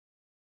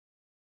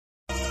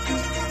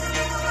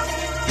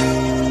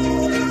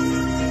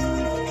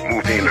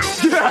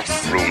news,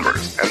 Yes!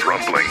 rumors, and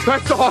rumblings.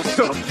 That's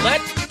awesome!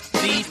 Let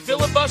the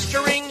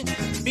filibustering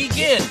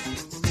begin.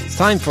 It's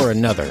time for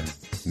another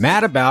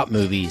Mad About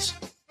Movies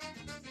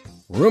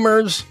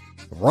rumors,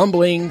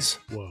 rumblings,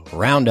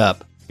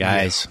 roundup,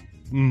 guys.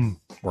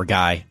 Or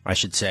guy, I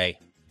should say.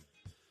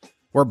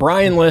 We're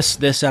Brian-less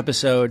this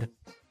episode,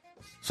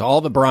 so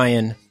all the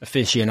Brian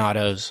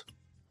aficionados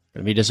are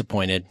going to be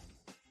disappointed.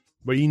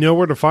 But you know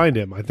where to find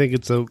him. I think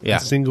it's a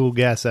single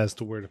guess as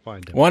to where to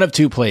find him. One of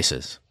two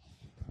places.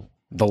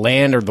 The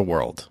land or the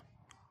world.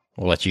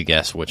 We'll let you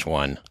guess which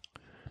one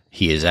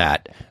he is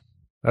at.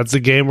 That's a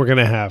game we're going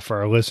to have for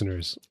our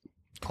listeners.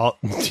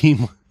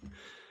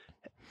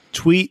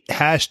 Tweet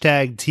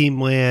hashtag Team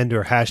Land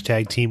or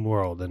hashtag Team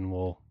World, and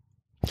we'll...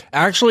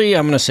 Actually,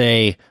 I'm going to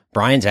say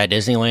Brian's at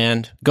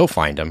Disneyland. Go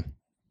find him.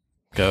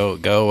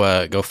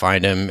 Go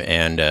find him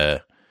and,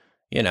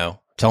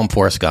 tell him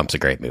Forrest Gump's a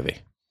great movie.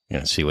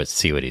 See what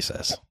he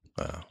says.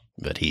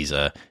 But he's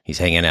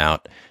hanging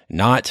out,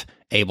 not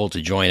able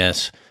to join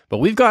us. But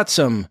we've got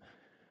some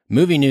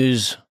movie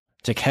news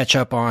to catch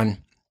up on,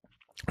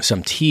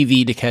 some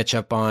TV to catch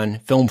up on.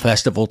 Film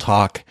festival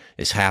talk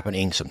is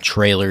happening. Some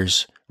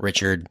trailers,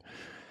 Richard,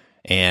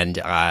 and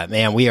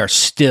man, we are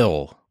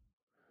still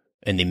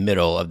in the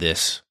middle of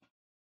this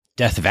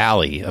Death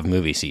Valley of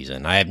movie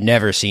season. I have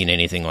never seen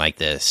anything like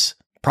this.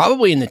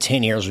 Probably in the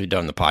 10 years we've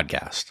done the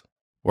podcast,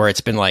 where it's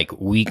been like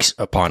weeks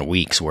upon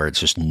weeks where it's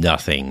just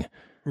nothing.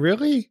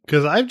 Really?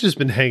 Because I've just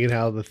been hanging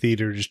out at the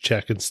theater, just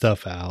checking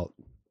stuff out.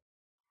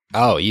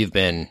 Oh, you've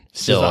been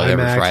still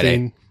every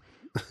Friday?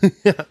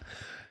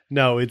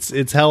 No,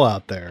 it's hell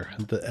out there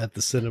at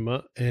the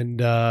cinema,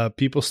 and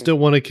people still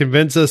want to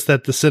convince us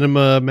that the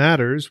cinema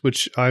matters,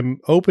 which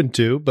I'm open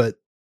to. But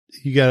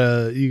you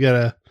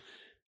gotta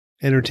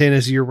entertain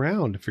us year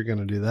round if you're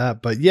gonna do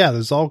that. But yeah,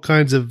 there's all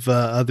kinds of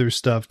other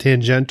stuff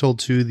tangential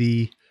to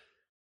the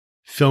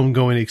film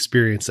going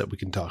experience that we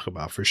can talk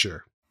about for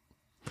sure.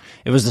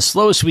 It was the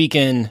slowest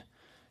weekend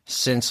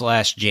since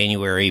last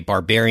January.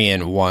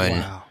 Barbarian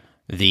won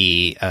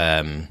the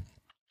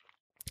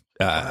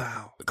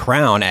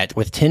crown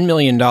with $10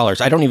 million.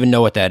 I don't even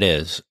know what that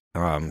is.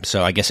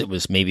 So I guess it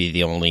was maybe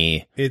the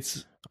only.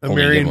 It's a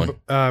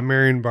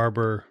Marion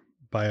Barber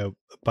biopic.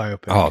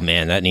 Oh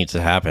man, that needs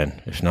to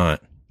happen. If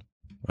not,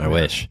 I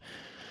wish.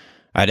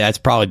 That's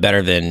probably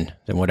better than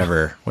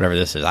whatever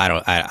this is. I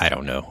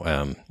don't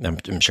know.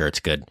 I'm sure it's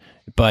good.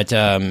 But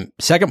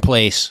second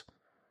place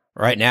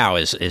right now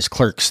is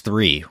Clerks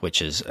 3,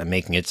 which is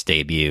making its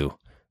debut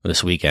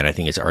this weekend. I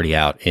think it's already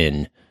out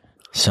in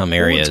some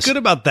areas. What's good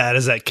about that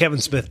is that Kevin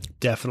Smith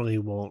definitely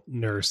won't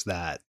nurse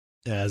that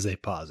as a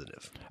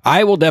positive.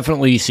 I will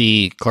definitely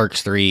see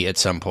Clerks 3 at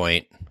some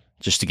point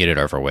just to get it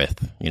over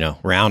with.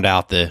 Round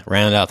out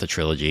the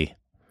trilogy.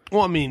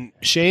 Well, I mean,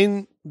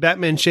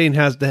 Batman Shane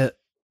has to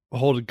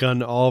hold a gun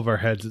to all of our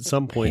heads at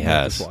some point. He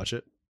has. Just watch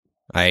it.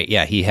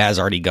 He has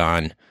already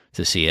gone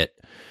to see it.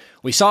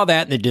 We saw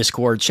that in the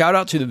Discord. Shout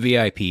out to the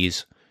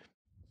VIPs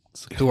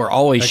who are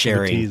always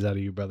sharing tease out of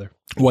you, brother,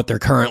 what they're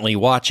currently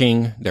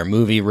watching, their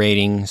movie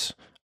ratings,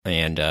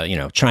 and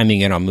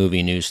chiming in on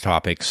movie news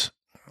topics,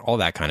 all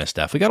that kind of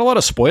stuff. We got a lot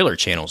of spoiler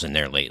channels in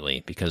there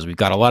lately because we've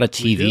got a lot of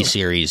TV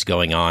series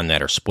going on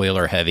that are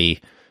spoiler heavy.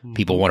 Mm-hmm.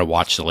 People want to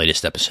watch the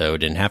latest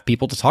episode and have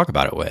people to talk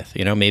about it with.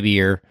 Maybe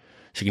your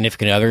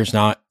significant other's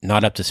not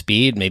up to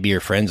speed. Maybe your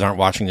friends aren't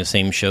watching the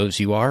same shows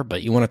you are,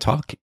 but you want to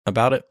talk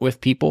about it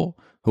with people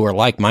who are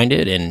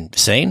like-minded and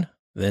sane.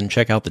 Then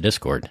check out the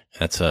Discord.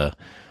 That's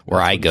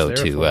where I go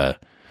to,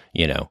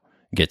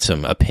 get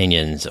some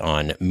opinions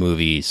on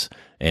movies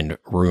and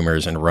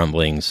rumors and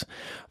rumblings.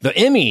 The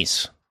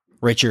Emmys,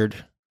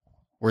 Richard,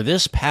 were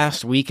this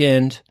past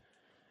weekend.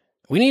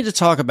 We need to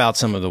talk about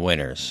some of the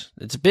winners.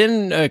 It's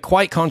been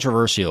quite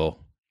controversial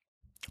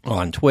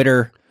on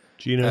Twitter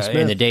in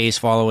the days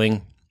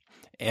following.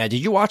 Did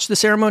you watch the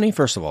ceremony,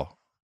 first of all?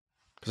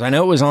 Because I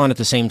know it was on at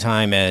the same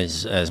time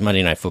as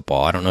Monday Night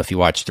Football. I don't know if you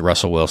watched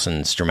Russell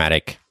Wilson's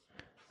dramatic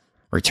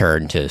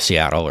return to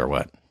Seattle or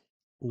what.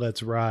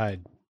 Let's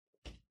ride,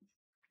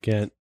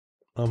 Kent.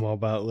 I'm all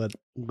about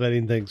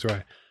letting things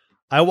ride.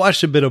 I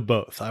watched a bit of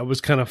both. I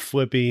was kind of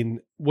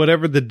flipping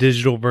whatever the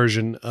digital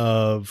version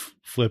of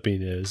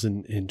flipping is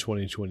in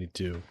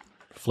 2022.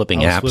 Flipping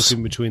apps.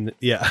 Flipping between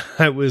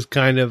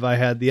I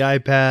had the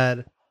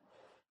iPad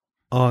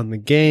on the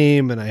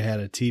game and I had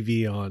a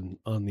TV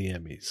on the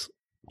Emmys.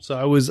 So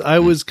I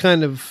was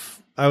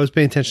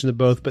paying attention to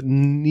both, but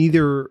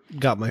neither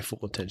got my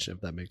full attention,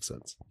 if that makes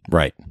sense.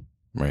 Right.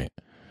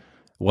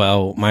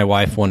 Well, my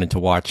wife wanted to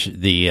watch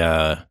the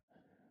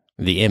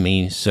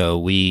Emmys, so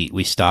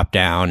we stopped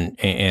down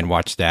and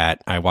watched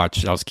that. I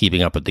was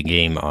keeping up with the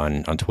game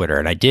on Twitter,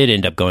 and I did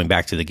end up going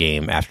back to the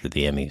game after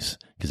the Emmys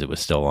because it was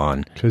still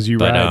on. Because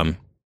ride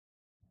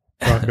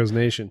Broncos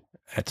Nation.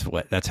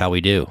 That's how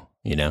we do.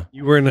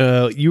 You were in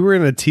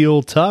a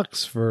teal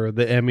tux for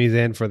the Emmys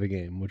and for the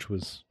game, which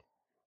was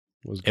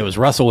good. It was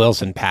Russell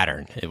Wilson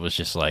pattern. It was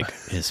just like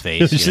his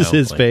face. It was just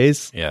his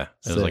face. Yeah,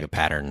 it was like a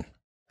pattern,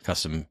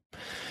 custom.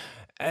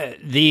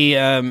 The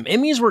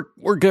Emmys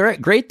were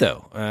great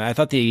though. I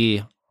thought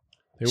the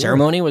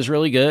Ceremony was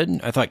really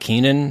good. I thought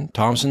Kenan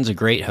Thompson's a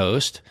great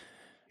host.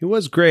 He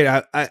was great.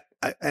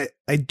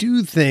 I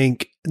do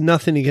think,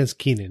 nothing against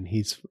Kenan.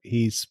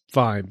 He's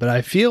fine, but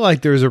I feel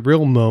like there's a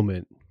real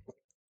moment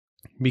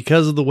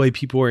because of the way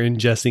people are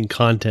ingesting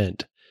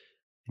content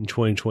in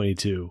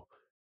 2022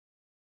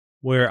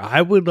 where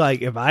I would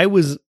like, if I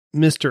was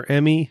Mr.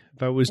 Emmy,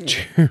 if I was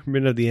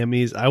chairman of the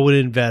Emmys, I would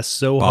invest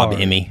so hard. Bob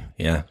Emmy,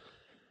 yeah.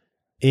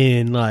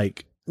 In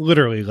like,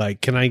 literally,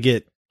 like, can I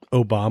get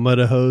Obama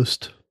to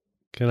host?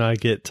 Can I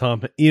get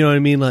Tom? You know what I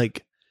mean?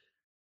 Like,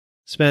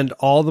 spend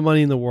all the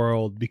money in the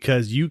world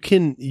because you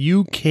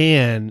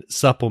can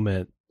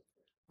supplement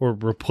or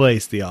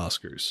replace the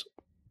Oscars.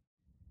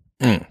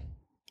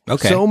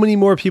 Okay. So many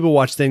more people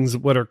watch things.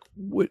 We've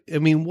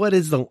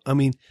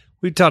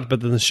talked about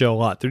this in the show a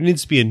lot. There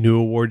needs to be a new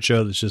award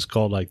show that's just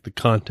called like the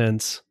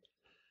Contents.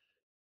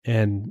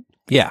 And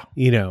yeah,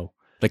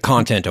 the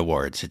Content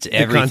Awards. It's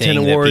everything. Content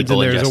Awards,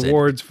 and there's adjusted.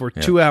 Awards for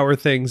 2-hour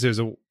things. There's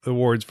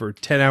awards for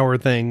 10-hour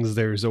things.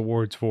 There's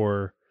awards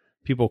for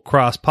people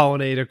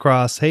cross-pollinate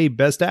across, hey,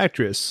 Best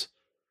Actress.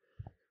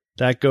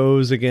 That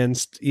goes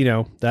against,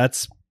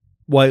 that's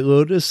White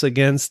Lotus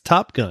against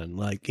Top Gun.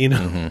 Like,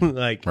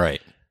 like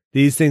right.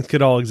 These things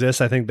could all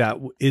exist. I think that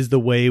is the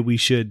way we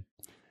should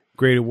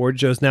grade award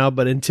shows now.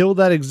 But until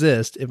that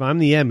exists, if I'm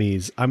the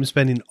Emmys, I'm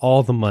spending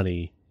all the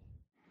money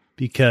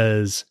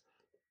because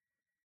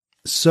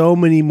so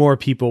many more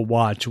people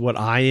watch what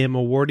I am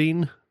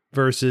awarding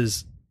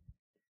versus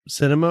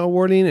cinema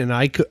awarding, and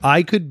I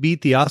could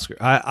beat the Oscar.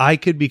 I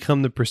could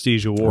become the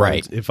Prestige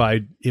Awards if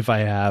I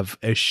have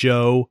a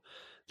show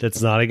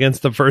that's not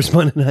against the first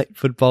Monday Night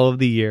Football of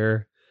the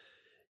year.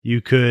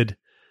 You could,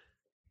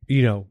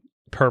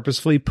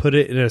 purposefully put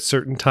it in a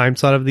certain time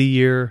slot of the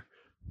year.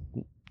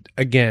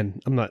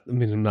 Again, I'm not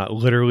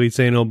literally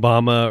saying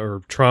Obama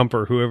or Trump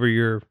or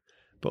whoever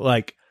but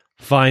like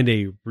find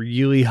a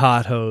really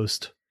hot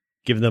host.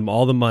 Give them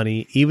all the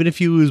money. Even if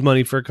you lose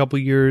money for a couple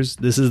years,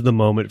 this is the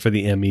moment for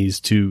the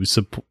Emmys to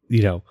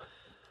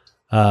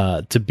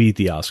to beat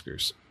the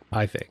Oscars,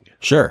 I think.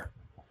 Sure.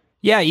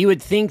 Yeah, you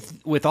would think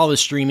with all the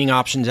streaming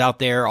options out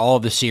there, all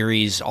the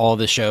series, all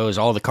the shows,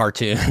 all the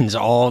cartoons,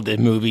 all the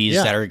movies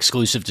that are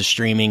exclusive to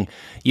streaming,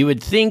 you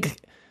would think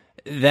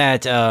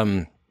that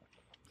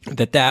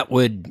that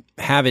would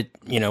have it,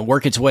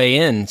 work its way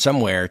in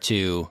somewhere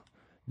to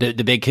the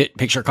big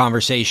picture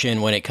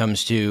conversation when it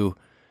comes to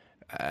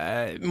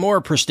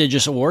more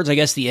prestigious awards. I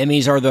guess the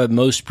Emmys are the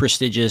most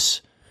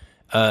prestigious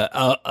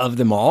of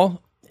them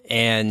all.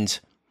 And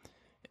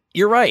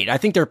you're right. I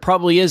think there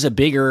probably is a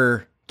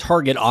bigger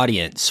target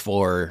audience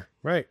for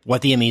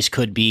what the Emmys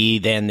could be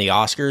than the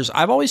Oscars.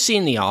 I've always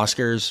seen the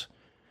Oscars,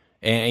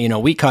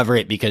 and we cover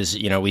it because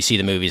we see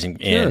the movies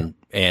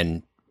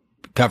and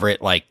cover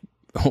it like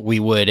we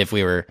would if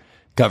we were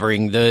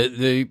covering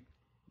the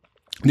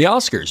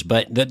Oscars.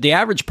 But the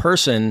average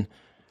person,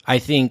 I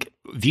think,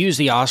 views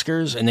the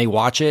Oscars and they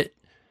watch it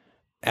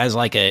as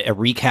like a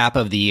recap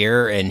of the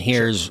year, and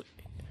here's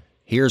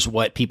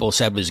what people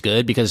said was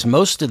good, because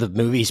most of the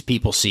movies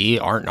people see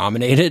aren't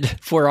nominated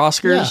for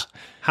Oscars. Yeah.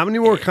 How many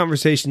more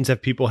conversations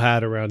have people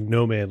had around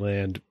No Man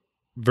Land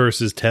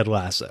versus Ted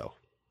Lasso?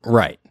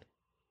 Right.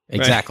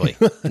 Exactly.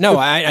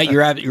 No,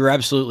 you're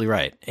absolutely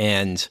right.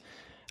 And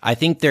I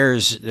think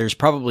there's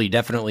probably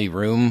definitely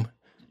room,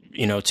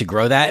 to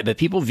grow that, but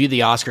people view the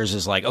Oscars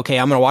as like, okay,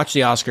 I'm going to watch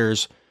the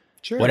Oscars.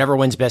 Sure. Whatever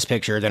wins Best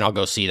Picture, then I'll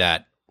go see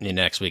that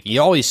next week.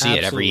 You always see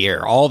it every year.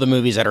 All the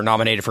movies that are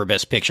nominated for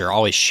Best Picture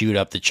always shoot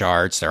up the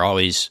charts. They're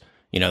always,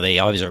 they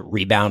always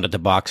rebound at the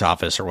box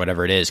office or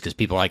whatever it is, because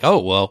people are like, oh,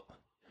 well,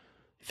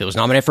 if it was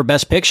nominated for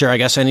Best Picture, I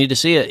guess I need to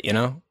see it,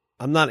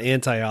 I'm not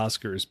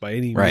anti-Oscars by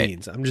any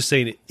means. I'm just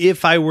saying,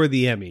 if I were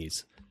the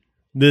Emmys,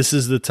 this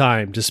is the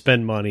time to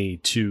spend money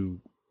to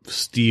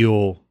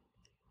steal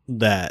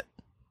that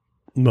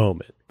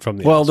moment from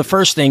the Oscars. The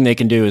first thing they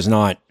can do is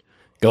not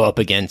go up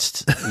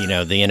against, the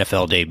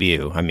NFL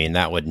debut. I mean,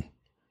 that would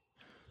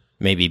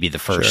maybe be the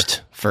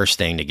first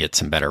thing to get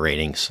some better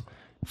ratings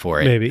for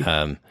it. Maybe.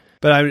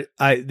 But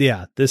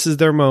this is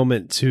their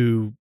moment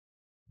to,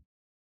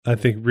 I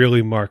think,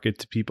 really market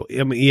to people.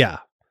 I mean, yeah.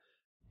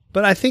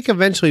 But I think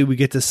eventually we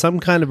get to some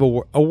kind of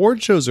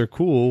award shows are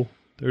cool.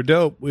 They're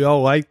dope. We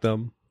all like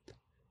them.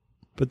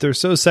 But they're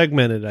so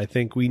segmented. I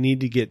think we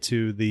need to get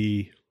to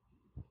the,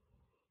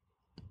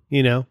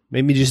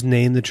 maybe just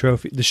name the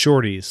trophy, the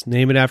Shorties.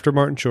 Name it after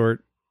Martin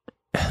Short.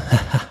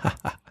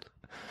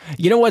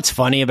 You know what's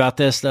funny about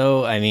this,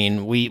 though? I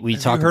mean, we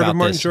talk about heard of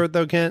Martin this. Short,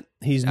 though, Kent?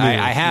 He's new.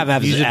 I have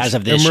as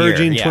of this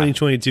emerging year.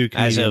 2022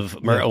 As of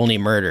Only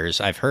Murders.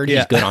 I've heard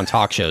he's good on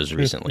talk shows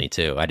recently,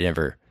 too. I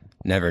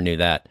never knew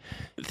that.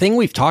 The thing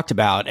we've talked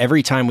about,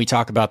 every time we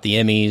talk about the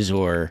Emmys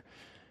or,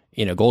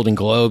 Golden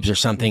Globes or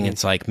something,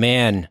 it's like,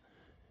 man,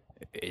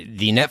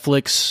 the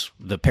Netflix,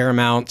 the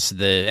Paramounts,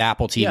 the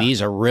Apple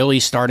TVs are really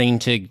starting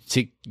to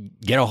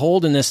get a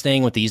hold in this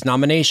thing with these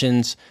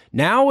nominations.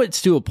 Now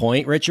it's to a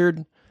point,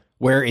 Richard,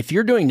 where if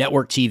you're doing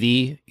network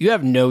TV, you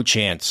have no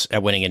chance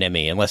at winning an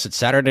Emmy unless it's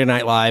Saturday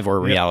Night Live or a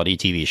reality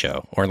TV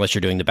show, or unless you're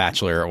doing The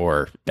Bachelor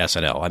or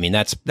SNL. I mean,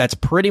 that's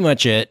pretty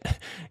much it.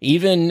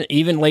 Even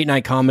late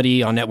night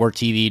comedy on network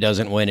TV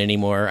doesn't win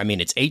anymore. I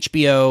mean, it's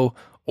HBO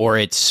or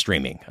it's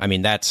streaming. I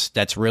mean,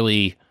 that's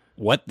really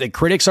what the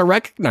critics are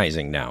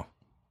recognizing now.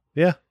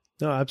 Yeah,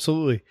 no,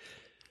 absolutely.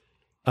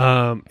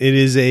 It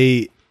is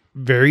a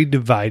very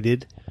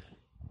divided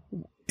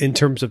in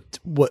terms of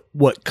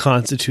what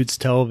constitutes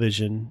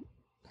television.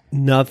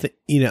 Nothing,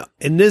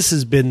 and this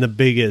has been the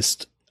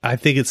biggest, I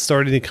think it's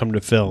starting to come to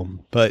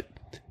film, but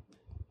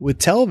with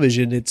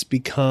television, it's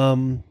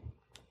become,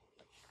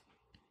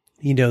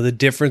 the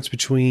difference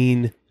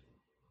between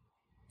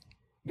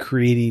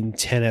creating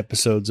 10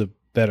 episodes of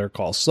Better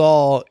Call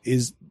Saul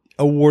is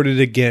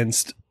awarded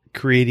against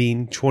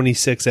creating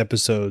 26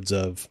 episodes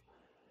of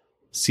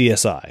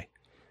CSI.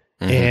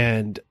 Mm-hmm.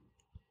 And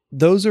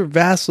those are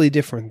vastly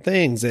different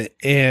things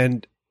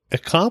and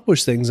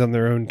accomplish things on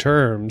their own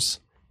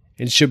terms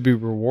and should be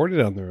rewarded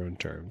on their own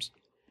terms.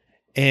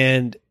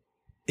 And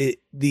the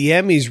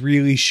Emmys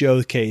really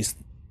showcase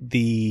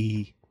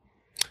the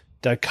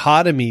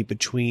dichotomy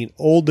between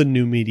old and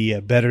new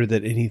media better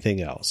than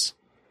anything else.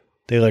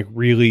 They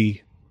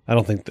really, I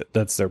don't think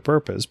that's their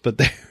purpose,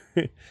 but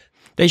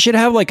they should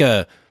have like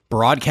a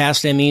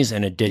broadcast Emmys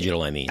and a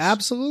digital Emmys.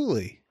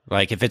 Absolutely.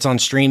 Like if it's on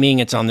streaming,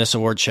 it's on this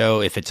award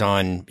show. If it's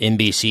on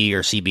NBC or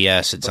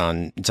CBS, it's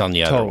on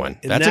the other one.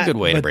 That's a good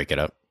way to break it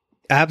up.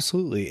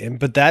 Absolutely.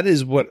 But that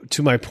is what,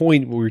 to my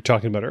point, what we were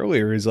talking about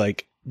earlier, is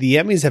like the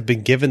Emmys have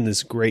been given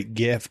this great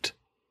gift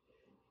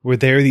where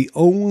they're the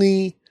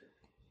only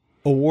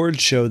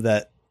award show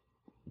that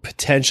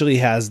potentially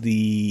has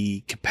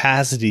the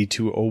capacity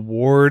to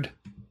award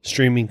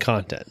streaming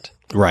content.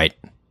 Right.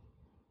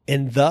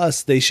 And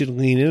thus they should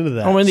lean into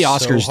that. I mean, the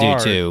Oscars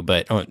do too,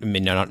 but I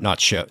mean,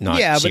 not series but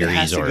it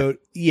has to go.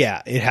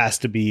 Yeah, it has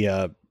to be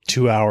a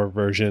 2-hour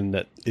version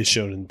that is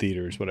shown in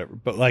theaters, whatever.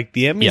 But like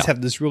the Emmys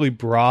have this really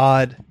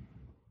broad,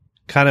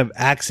 kind of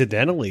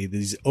accidentally,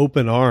 these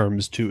open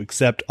arms to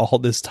accept all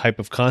this type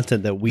of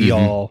content that we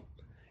all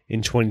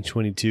in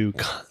 2022,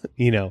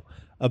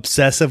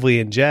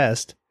 obsessively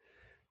ingest,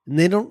 and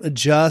they don't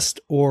adjust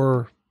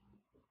or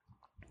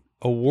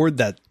award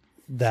that.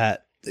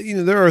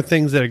 There are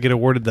things that get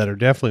awarded that are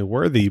definitely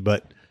worthy,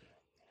 but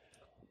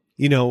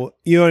you know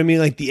what I mean?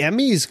 Like the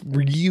Emmys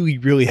really,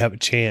 really have a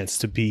chance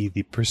to be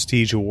the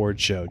prestige award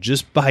show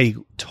just by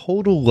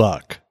total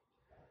luck.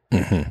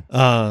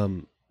 Mm-hmm.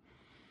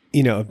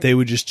 If they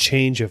would just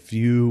change a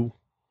few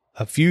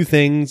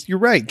things, you're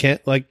right,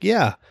 Kent. Like,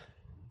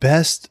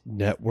 best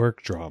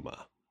network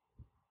drama.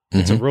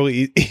 It's a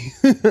really,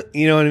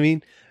 you know what I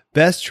mean?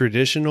 Best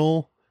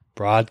traditional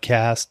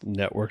broadcast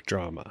network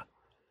drama.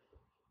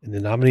 And the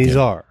nominees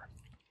are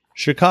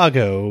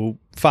Chicago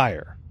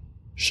Fire,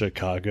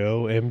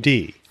 Chicago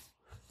MD,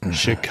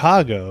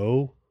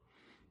 Chicago,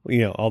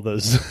 all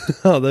those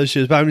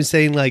shows. But I'm just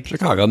saying, like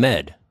Chicago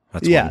Med.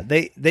 That's one.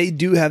 They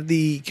do have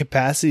the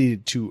capacity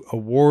to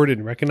award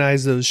and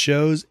recognize those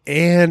shows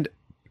and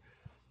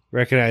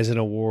recognize and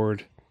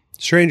award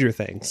Stranger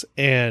Things.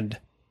 And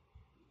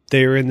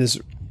they're in this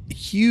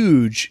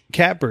huge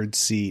catbird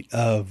seat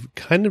of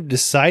kind of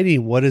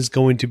deciding what is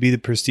going to be the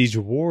prestige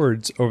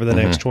awards over the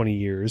next 20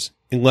 years,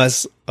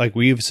 unless, like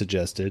we've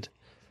suggested,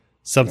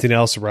 something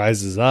else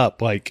rises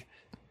up. Like,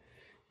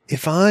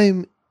 if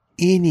I'm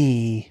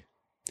any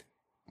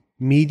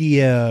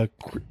media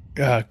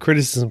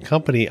criticism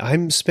company,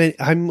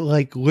 I'm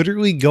like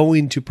literally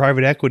going to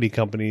private equity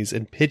companies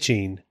and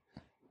pitching,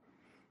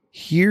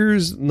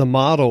 here's the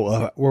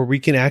model where we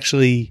can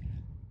actually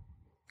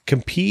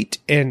compete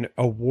and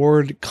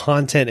award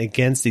content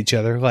against each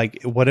other.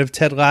 Like, what if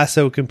Ted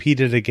Lasso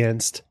competed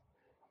against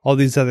all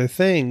these other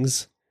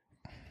things,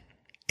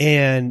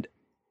 and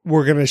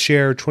we're going to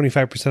share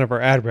 25% of our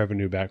ad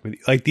revenue back with you?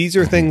 Like, these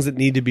are things that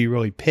need to be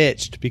really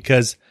pitched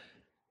because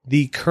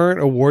the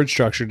current award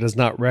structure does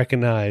not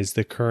recognize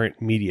the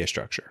current media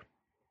structure.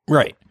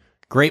 Right.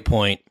 Great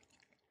point.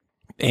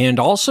 And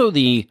also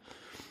the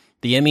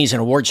Emmys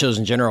and award shows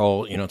in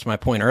general, to my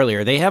point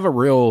earlier, they have a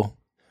real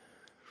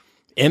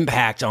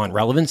impact on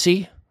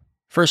relevancy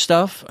for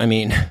stuff. I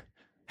mean,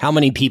 how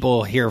many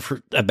people hear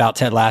about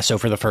Ted Lasso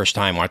for the first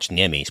time watching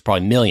the Emmys?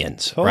 Probably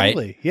millions, totally.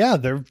 Right? Yeah,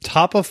 they're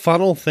top of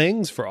funnel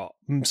things for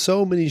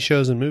so many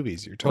shows and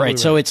movies. You're totally right.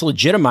 So it's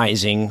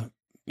legitimizing,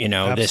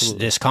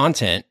 this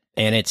content,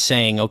 and it's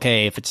saying,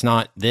 okay, if it's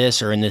not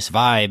this or in this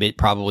vibe, it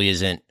probably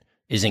isn't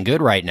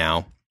good right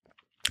now.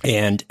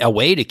 And a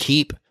way to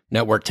keep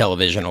network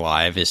television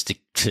alive is to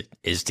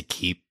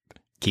keep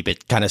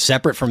it kind of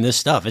separate from this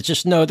stuff. It's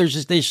just,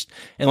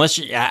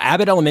 unless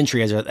Abbott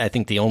Elementary is, I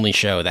think, the only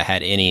show that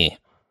had any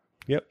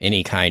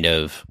kind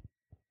of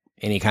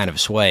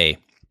sway.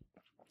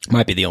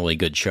 Might be the only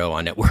good show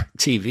on network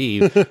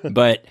TV,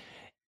 but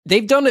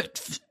they've done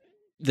it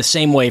the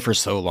same way for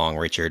so long,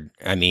 Richard.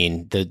 I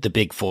mean, the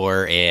big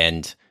four,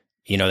 and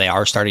they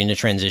are starting to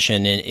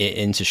transition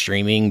into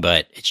streaming,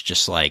 but it's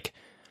just like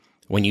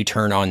when you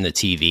turn on the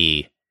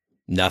TV,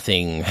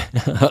 nothing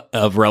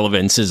of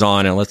relevance is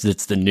on unless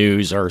it's the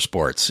news or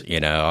sports, on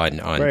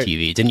Right.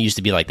 TV. It didn't used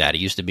to be like that.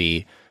 It used to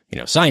be,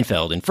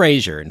 Seinfeld and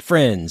Frasier and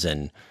Friends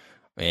and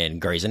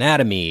Grey's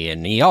Anatomy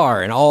and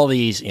ER and all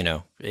these,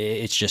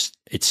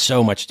 it's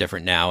so much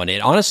different now. And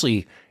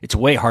it's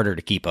way harder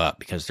to keep up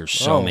because there's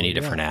so many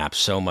different apps,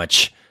 so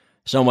much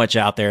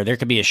out there. There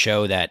could be a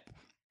show that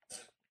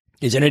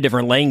is in a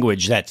different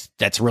language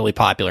that's really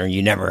popular and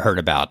you never heard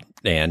about,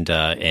 and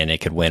it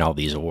could win all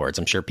these awards.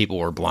 I'm sure people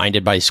were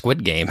blinded by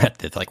Squid Game.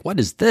 It's like, what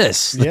is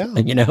this? Yeah.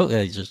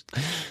 That's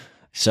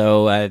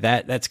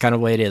kind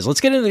of the way it is. Let's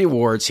get into the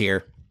awards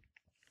here.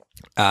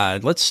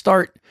 Let's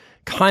start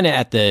kind of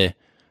at the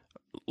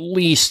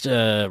least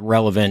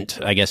relevant,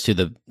 I guess, to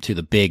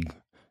the big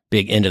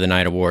end of the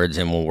night awards,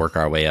 and we'll work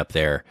our way up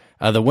there.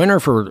 The winner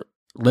for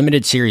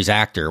limited series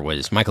actor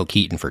was Michael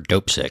Keaton for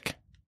Dopesick.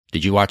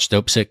 Did you watch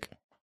Dopesick?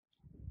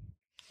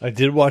 I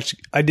did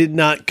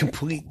not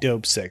complete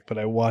Dopesick, but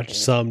I watched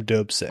some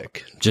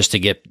Dopesick. Just to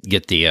get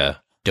the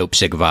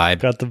Dopesick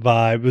vibe. Got the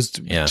vibe. It was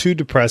too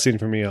depressing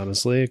for me,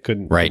 honestly. I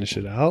couldn't finish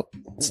it out.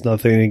 It's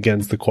nothing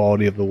against the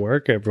quality of the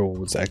work. Everyone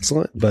was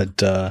excellent,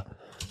 but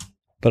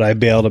I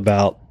bailed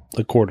about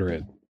a quarter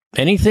in.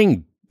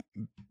 Anything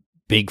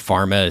big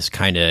pharma is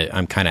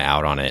I'm kind of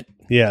out on it.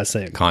 Yeah,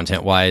 same.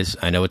 Content wise,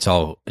 I know it's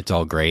all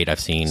great.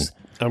 I've seen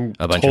I'm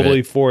a bunch totally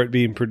of it. for it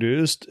being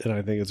produced, and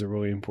I think it's a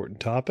really important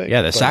topic.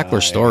 Yeah, the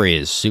Sackler story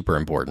is super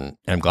important.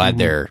 I'm glad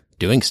they're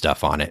doing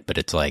stuff on it, but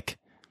it's like,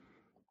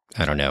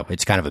 I don't know,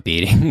 it's kind of a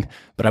beating.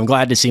 But I'm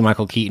glad to see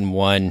Michael Keaton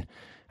won.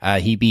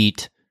 He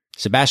beat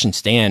Sebastian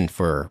Stan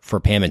for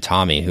Pam and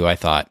Tommy, who I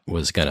thought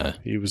was gonna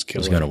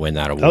win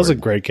that award. That was a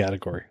great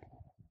category.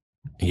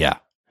 Yeah.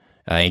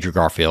 Andrew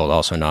Garfield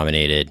also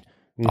nominated.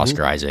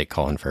 Oscar Isaac,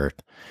 Colin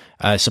Firth.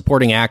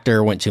 Supporting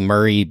actor went to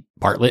Murray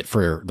Bartlett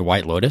for The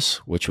White Lotus,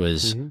 which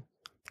was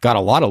got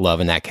a lot of love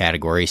in that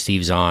category.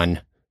 Steve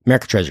Zahn,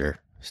 American Treasure,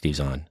 Steve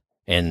Zahn,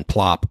 and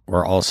Plop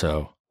were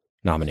also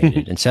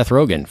nominated. And Seth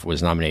Rogen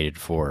was nominated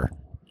for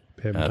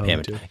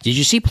Pam. Did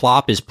you see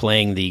Plop is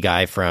playing the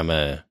guy from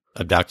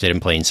Abducted in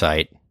Plain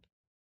Sight?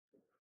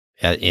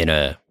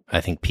 I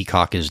think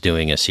Peacock is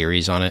doing a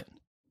series on it.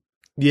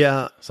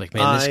 Yeah. It's like,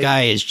 man, this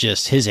guy is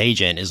just, his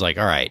agent is like,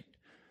 all right,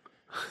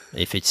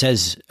 if it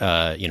says,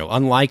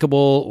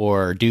 unlikable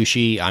or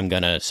douchey, I'm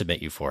going to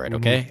submit you for it.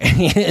 Okay.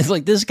 It's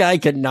like, this guy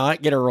could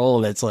not get a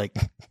role that's like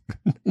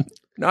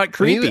not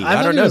creepy.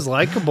 I don't know. He was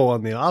likable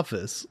on The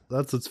Office.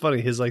 That's what's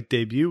funny. His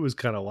debut was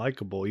kind of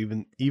likable,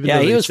 even yeah,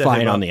 though he was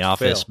fine on The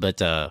Office,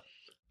 but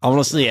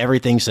honestly,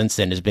 everything since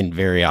then has been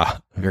very odd.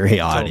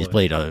 Totally. He's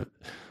played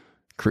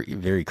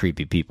very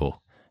creepy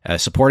people.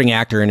 Supporting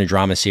actor in a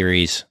drama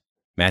series,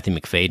 Matthew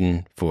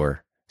McFadden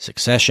for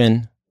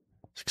Succession.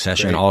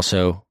 Great.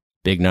 Also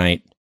big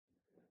night,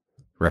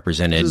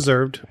 represented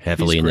deserved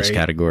heavily in this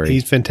category.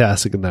 He's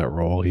fantastic in that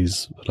role.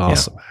 He's an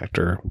awesome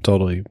actor. I'm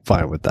totally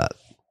fine with that.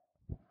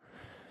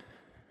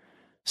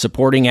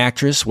 Supporting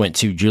actress went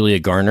to Julia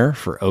Garner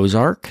for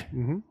Ozark,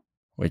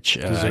 which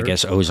I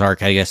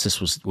guess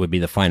this would be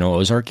the final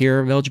Ozark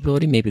year of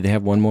eligibility. Maybe they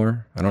have one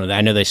more. I don't know.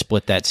 I know they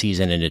split that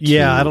season into two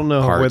parts. I don't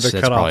know where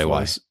the cutoff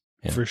was.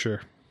 Yeah. For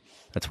sure.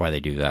 That's why they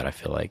do that, I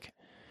feel like.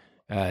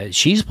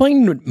 She's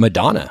playing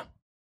Madonna.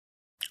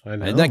 I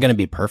know. Isn't that going to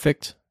be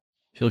perfect?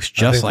 She looks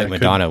just like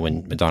Madonna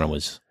when Madonna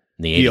was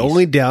in the 80s. The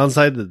only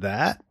downside to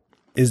that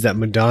is that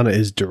Madonna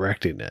is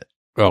directing it.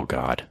 Oh,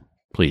 God.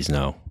 Please,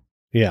 no.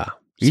 Yeah. Are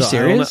you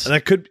serious?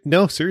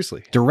 No,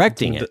 seriously.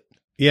 Directing it.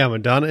 Yeah,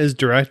 Madonna is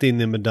directing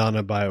the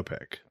Madonna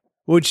biopic,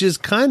 which is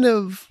kind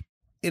of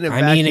in a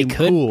vacuum it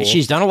could. cool.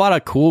 She's done a lot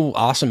of cool,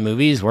 awesome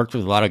movies, worked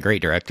with a lot of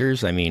great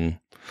directors. I mean,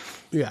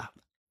 yeah.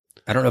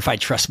 I don't know if I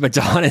trust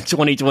Madonna in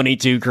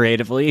 2022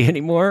 creatively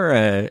anymore.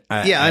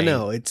 I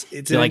know. It's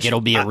feel like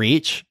it'll be a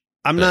reach.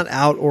 I'm not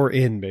out or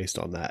in based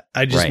on that.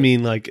 I just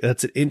mean like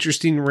that's an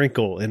interesting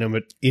wrinkle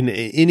in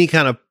any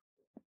kind of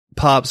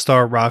pop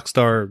star, rock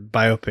star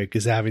biopic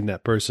is having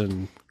that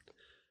person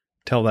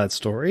tell that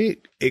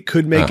story. It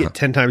could make it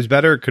 10 times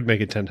better. It could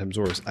make it 10 times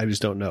worse. I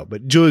just don't know.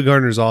 But Julia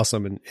Garner's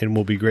awesome and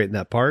will be great in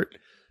that part.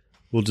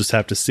 We'll just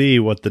have to see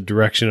what the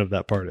direction of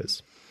that part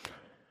is.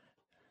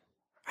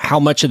 How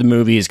much of the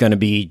movie is going to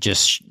be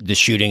just the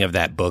shooting of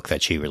that book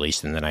that she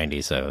released in the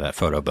 90s, that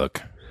photo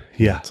book?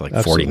 Yeah. It's like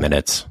 40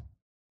 minutes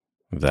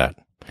of that.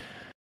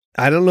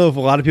 I don't know if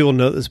a lot of people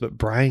know this, but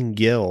Brian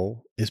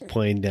Gill is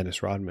playing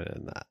Dennis Rodman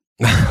in that.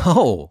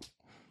 Oh.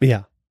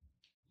 Yeah.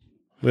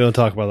 We don't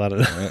talk about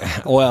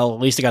that. Well, at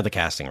least they got the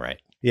casting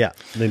right. Yeah,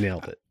 they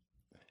nailed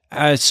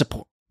it.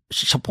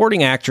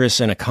 Supporting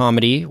actress in a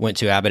comedy went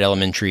to Abbott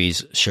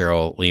Elementary's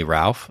Cheryl Lee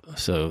Ralph.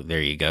 So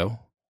there you go.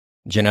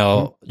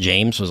 Janelle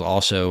James was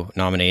also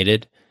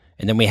nominated.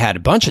 And then we had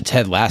a bunch of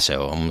Ted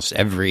Lasso. Almost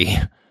every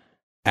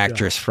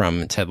actress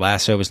from Ted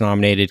Lasso was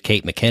nominated.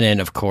 Kate McKinnon,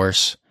 of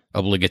course,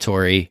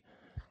 obligatory.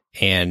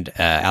 And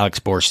Alex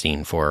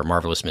Borstein for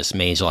Marvelous Miss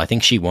Maisel. I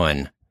think she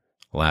won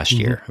last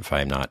year, if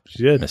I'm not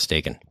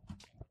mistaken.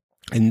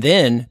 And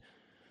then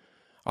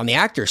on the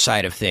actor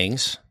side of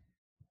things,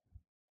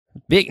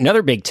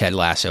 another big Ted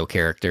Lasso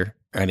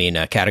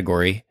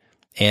category.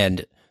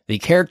 And the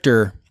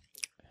character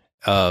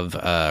of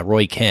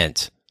Roy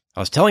Kent, I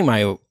was telling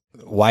my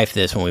wife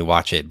this when we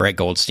watch it, Brett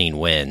Goldstein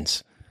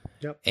wins.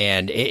 Yep.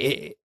 And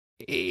it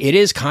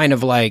is kind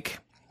of like,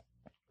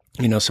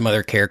 some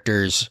other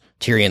characters,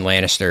 Tyrion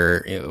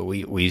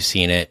Lannister, we've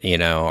seen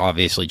it,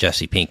 obviously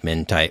Jesse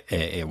Pinkman type,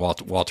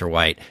 Walter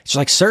White. It's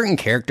like certain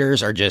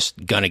characters are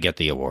just going to get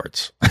the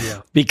awards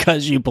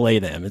because you play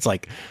them. It's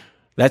like,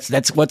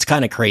 that's what's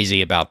kind of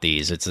crazy about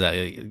these. It's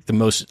the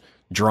most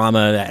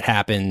drama that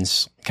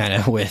happens kind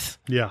of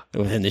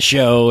within the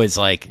show is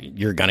like,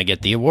 you're going to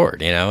get the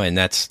award, and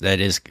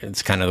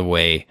it's kind of the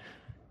way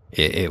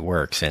it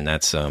works. And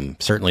that's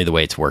certainly the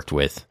way it's worked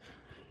with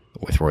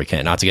Roy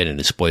Kent. Not to get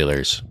into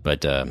spoilers,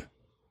 but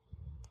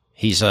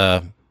he's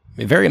a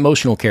very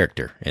emotional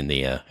character in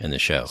the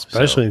show,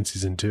 especially in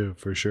season 2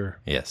 for sure.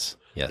 Yes.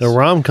 The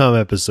rom-com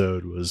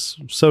episode was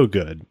so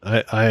good.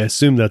 I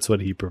assume that's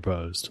what he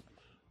proposed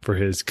for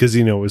his, because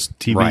it was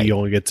TV. Right. You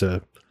only get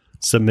to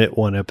submit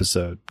one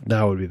episode.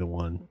 That would be the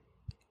one.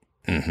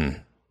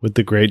 Mm-hmm. With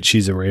the great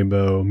 "She's a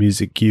Rainbow"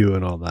 music cue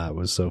and all that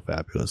was so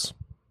fabulous.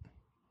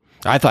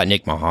 I thought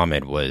Nick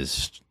Mohammed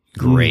was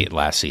great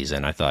last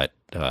season. I thought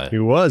he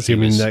was.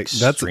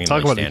 That's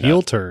talk about a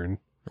heel turn,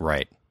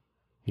 right?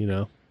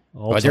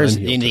 But there's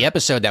in the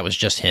episode that was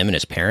just him and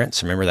his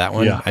parents. Remember that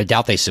one? Yeah. I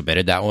doubt they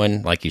submitted that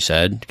one, like you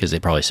said, because they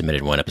probably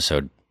submitted one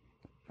episode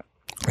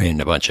and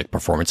a bunch of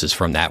performances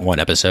from that one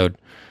episode.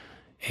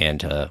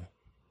 And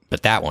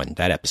but that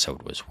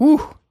episode was it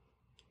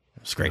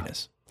was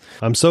greatness.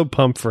 I'm so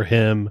pumped for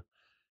him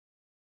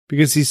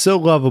because he's so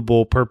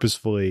lovable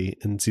purposefully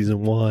in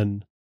season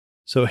 1,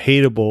 so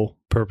hateable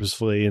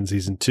purposefully in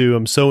season 2.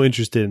 I'm so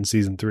interested in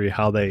season 3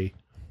 how they,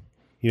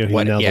 he's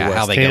now the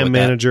West Ham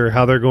manager,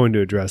 how they're going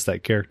to address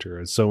that character.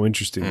 It's so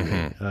interesting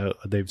to me.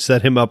 They've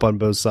set him up on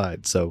both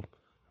sides, so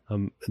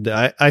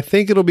I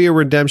think it'll be a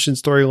redemption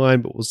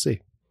storyline, but we'll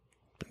see.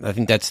 I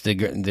think that's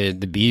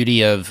the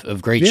beauty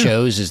of great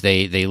shows is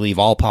they leave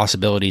all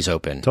possibilities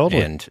open.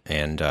 Totally.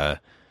 And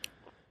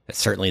that's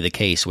certainly the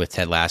case with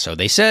Ted Lasso.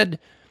 They said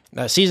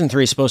season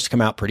 3 is supposed to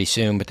come out pretty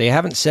soon, but they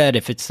haven't said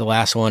if it's the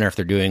last one or if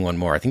they're doing one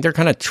more. I think they're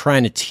kind of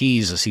trying to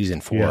tease a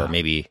season 4. Yeah.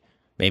 Maybe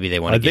they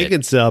want to get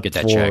it's up get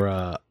that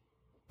for,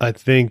 I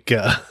think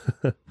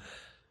it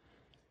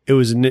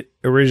was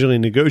originally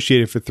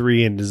negotiated for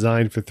 3 and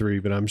designed for 3,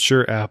 but I'm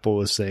sure Apple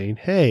was saying,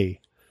 hey,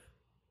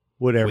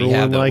 would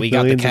everyone like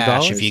millions of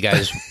dollars? If you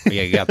guys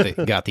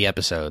got the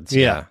episodes.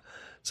 Yeah.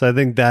 So I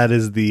think that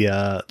is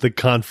the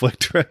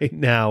conflict right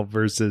now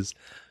versus,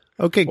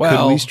 could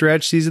we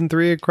stretch season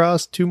 3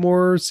 across 2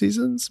 more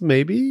seasons?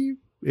 Maybe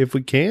if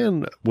we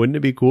can. Wouldn't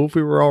it be cool if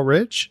we were all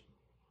rich?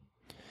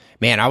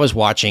 Man, I was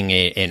watching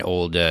an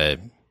old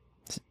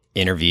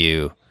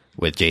interview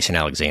with Jason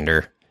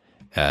Alexander.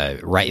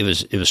 Right,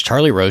 it was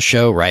Charlie Rose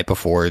show right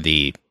before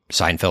the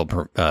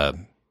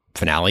Seinfeld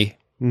finale.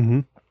 Mm-hmm.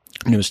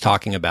 And it was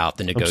talking about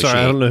the negotiation. I'm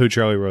sorry, I don't know who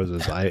Charlie Rose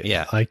is.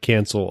 I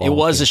cancel. It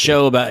was a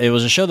show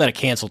that a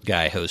canceled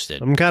guy hosted.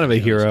 I'm kind of a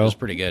hero. It was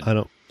pretty good.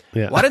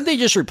 Why didn't they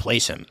just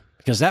replace him?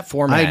 Because that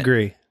format. I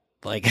agree.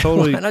 Like,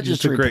 totally, why not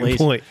just a great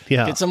point.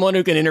 Yeah, get someone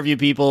who can interview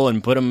people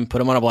and put them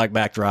on a black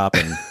backdrop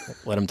and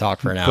let them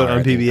talk for an hour. Put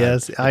on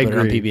PBS. I agree.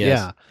 On PBS.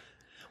 Yeah.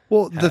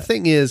 Well, the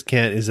thing is,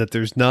 Kent, is that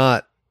there's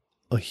not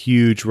a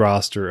huge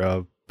roster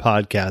of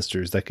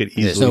podcasters that could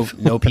easily. There's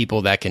no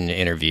people that can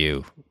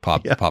interview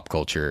pop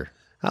culture.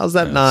 How's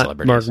that not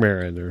Mark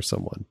Maron or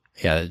someone?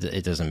 Yeah,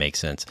 it doesn't make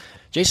sense.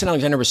 Jason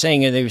Alexander was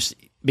saying they was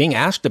being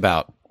asked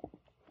about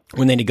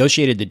when they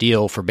negotiated the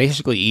deal for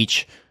basically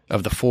each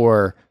of the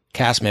 4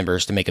 cast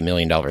members to make $1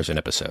 million an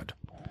episode.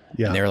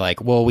 Yeah. And they were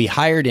like, well, we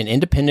hired an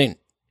independent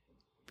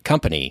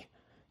company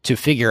to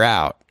figure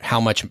out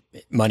how much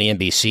money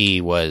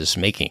NBC was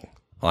making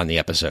on the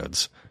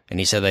episodes. And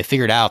he said they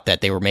figured out that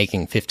they were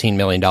making $15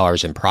 million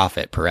in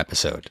profit per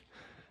episode.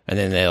 And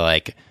then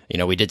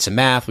they we did some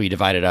math. We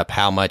divided up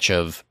how much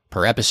of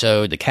per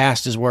episode the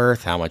cast is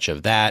worth, how much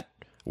of that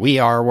we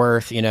are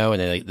worth,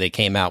 and they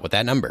came out with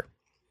that number.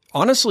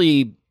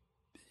 Honestly,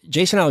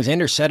 Jason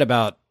Alexander said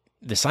about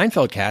the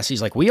Seinfeld cast,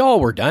 he's like, we all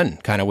were done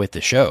kind of with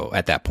the show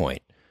at that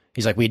point.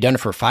 He's like, we had done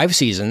it for 5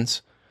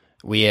 seasons.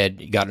 We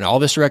had gotten all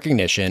this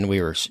recognition.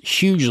 We were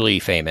hugely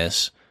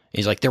famous.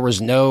 He's like,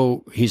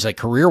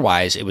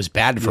 career-wise, it was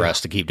bad for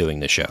us to keep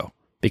doing the show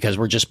because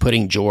we're just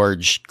putting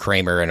George,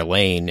 Kramer, and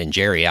Elaine and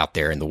Jerry out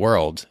there in the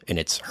world, and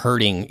it's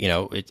hurting,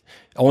 it's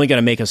only going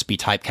to make us be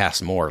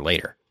typecast more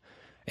later.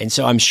 And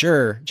so I'm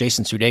sure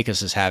Jason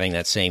Sudeikis is having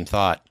that same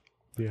thought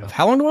of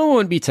how long do I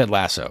want to be Ted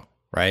Lasso,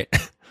 right?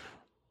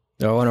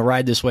 Do I want to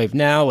ride this wave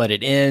now, let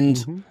it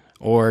end,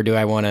 or do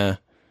I want to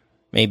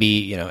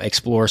maybe,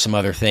 explore some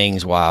other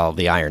things while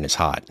the iron is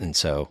hot? And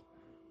so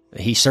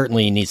he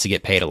certainly needs to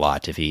get paid a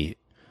lot if he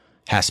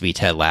has to be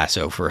Ted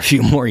Lasso for a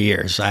few more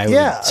years. I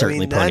would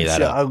certainly pony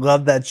that up. I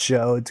love that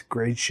show. It's a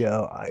great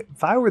show.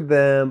 If I were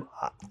them,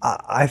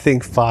 I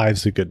think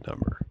 5's a good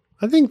number.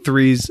 I think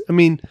 3's,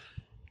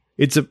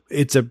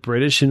 it's a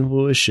British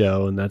influenced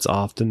show, and that's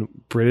often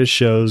British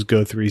shows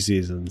go 3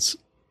 seasons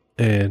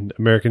and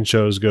American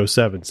shows go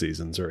 7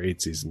 seasons or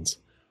 8 seasons.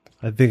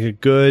 I think a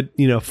good,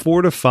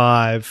 4 to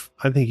 5.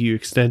 I think you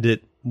extend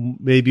it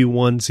maybe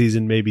 1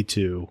 season, maybe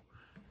 2,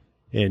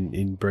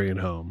 and bring it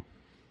home.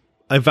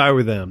 If I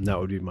were them, that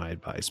would be my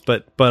advice.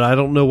 But I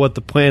don't know what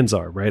the plans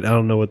are, right? I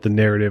don't know what the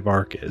narrative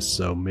arc is.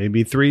 So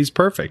maybe 3's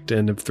perfect.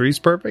 And if 3's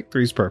perfect,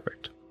 3's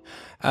perfect.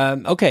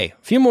 Okay,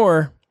 a few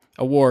more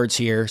awards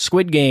here.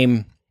 Squid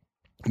Game,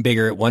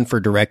 bigger, one for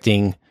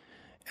directing.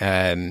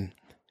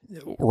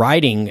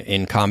 Writing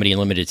in comedy and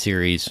limited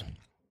series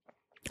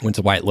went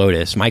to White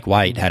Lotus. Mike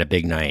White had a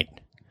big night.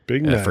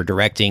 Big night. For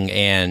directing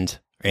and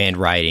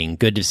writing.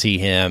 Good to see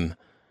him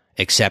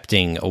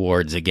accepting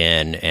awards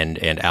again and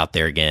out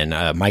there again.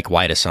 Mike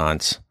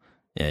White-assance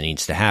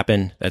needs to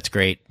happen. That's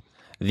great.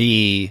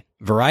 The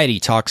Variety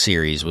Talk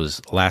series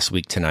was last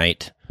week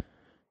tonight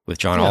with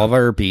John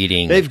Oliver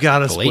beating They've got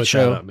to The Late split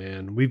Show. that up,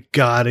 man. We've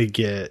got to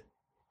get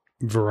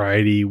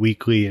Variety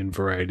Weekly and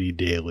Variety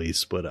Daily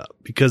split up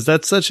because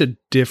that's such a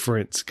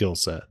different skill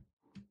set.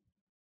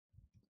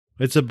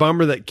 It's a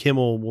bummer that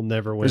Kimmel will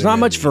never win. There's not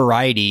much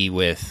variety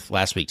with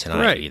Last Week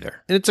Tonight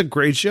either. And it's a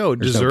great show. It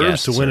There's no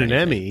deserves to guests win or an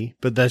anything. Emmy,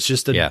 but that's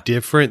just a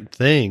different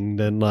thing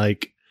than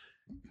like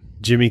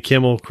Jimmy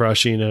Kimmel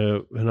crushing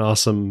an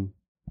awesome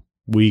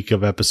week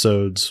of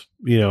episodes,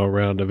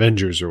 around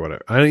Avengers or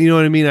whatever. You know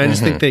what I mean? I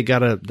just think they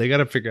gotta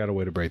figure out a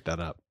way to break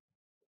that up.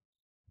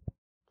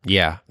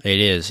 Yeah, it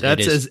is.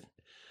 That's it is as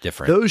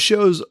different. Those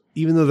shows,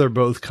 even though they're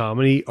both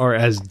comedy, are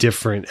as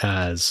different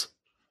as,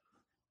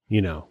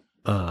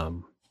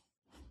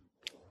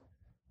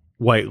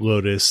 White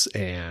Lotus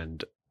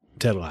and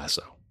Ted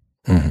Lasso.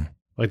 Mhm.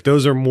 Like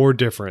those are more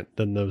different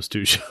than those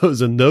two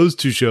shows, and those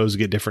two shows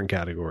get different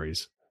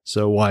categories.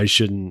 So why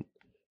shouldn't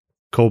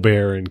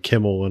Colbert and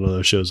Kimmel and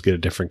those shows get a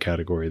different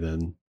category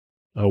than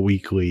a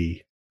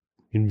weekly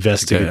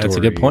investigatory That's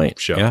a good point.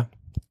 show? Yeah,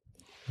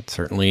 it's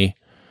certainly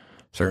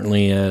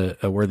a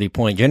worthy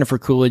point. Jennifer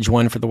Coolidge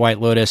won for The White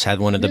Lotus, had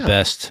one of the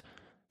best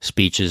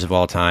speeches of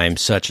all time.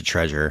 Such a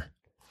treasure.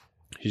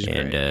 She's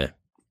great.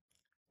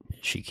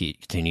 She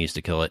continues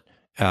to kill it.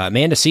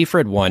 Amanda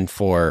Seyfried won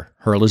for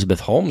her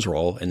Elizabeth Holmes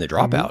role in The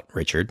Dropout,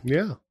 Richard.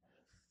 Yeah.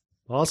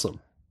 Awesome.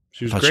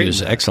 She was I thought great. she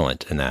was in that.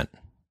 excellent in that.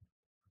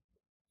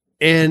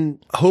 And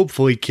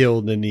hopefully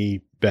killed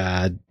any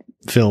bad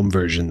film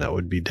version that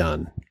would be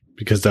done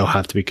because they'll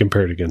have to be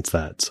compared against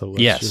that. So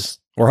let's just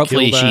or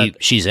hopefully kill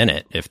that. she's in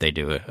it if they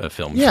do a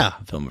film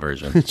film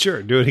version.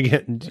 Sure, do it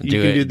again. You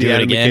can do the do it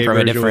Adam again McKay from a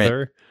version with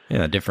different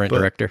her. different But-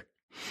 director.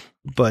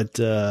 But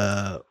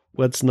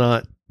let's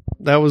not.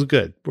 That was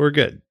good. We're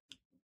good.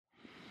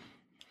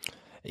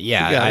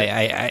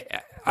 Yeah,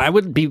 I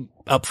would be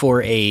up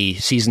for a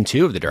season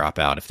 2 of The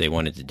Dropout if they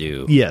wanted to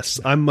do. Yes,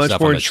 I'm much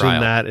Stuff more on the interested in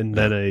trial. that and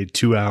then a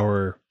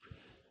 2-hour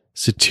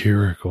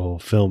satirical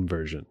film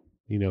version.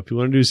 If you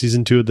want to do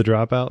season 2 of The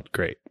Dropout,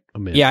 great.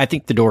 I'm in. Yeah, I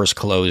think the door's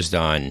closed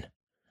on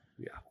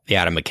the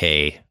Adam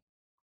McKay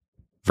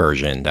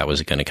version that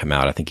was going to come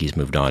out. I think he's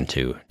moved on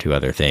to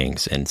other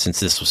things. And since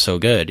this was so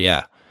good,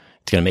 it's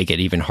going to make it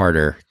even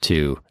harder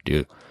to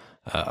do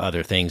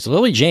other things.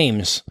 Lily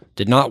James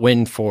did not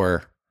win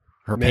for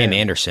her Pam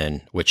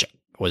Anderson, which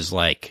was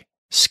like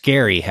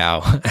scary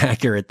how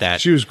accurate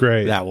She was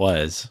great. that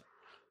was.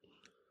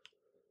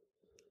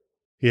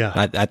 Yeah.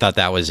 I thought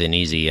that was an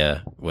easy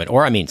win.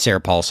 Or,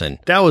 Sarah Paulson.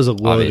 That was a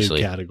loaded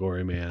Obviously.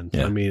 category, man.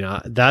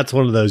 Yeah. That's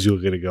one of those you're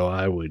going to go,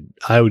 I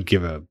would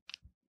give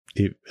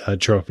a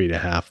trophy to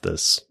half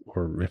this,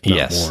 or if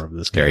not more of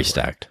this. Very category.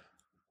 stacked.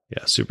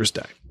 Yeah, super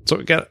stacked.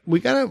 So we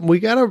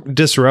gotta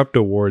disrupt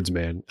awards,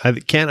 man. I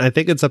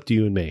think it's up to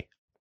you and me.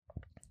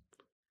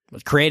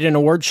 Let's create an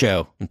award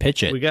show and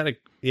pitch it. We gotta.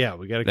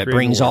 That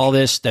brings all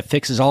this, that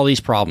fixes all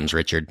these problems,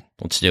 Richard.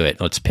 Let's do it.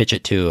 Let's pitch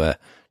it to a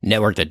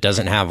network that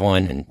doesn't have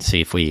one and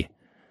see if we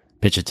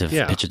pitch it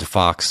to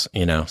Fox,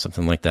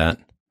 something like that.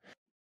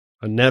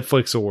 A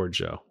Netflix award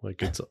show.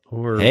 Like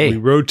Hey. we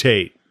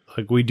rotate.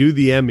 Like we do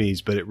the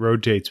Emmys, but it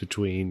rotates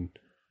between,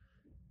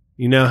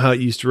 how it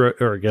used to,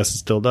 or I guess it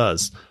still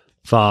does.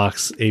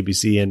 Fox,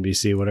 ABC,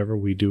 NBC, whatever.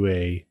 We do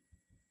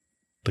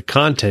the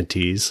content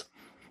tease,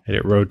 and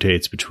it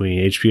rotates between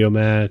HBO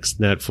Max,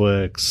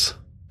 Netflix,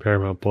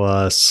 Paramount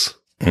Plus,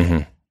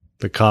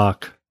 the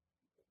cock,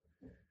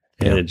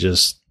 and it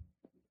just,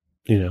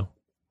 we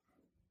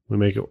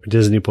make it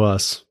Disney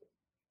Plus,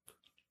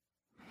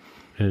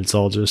 and it's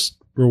all just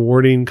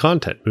rewarding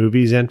content,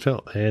 movies and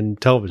film and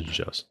television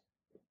shows,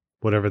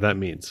 whatever that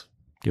means.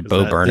 Get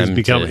Bo Burnham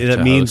that to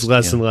means host,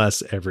 less and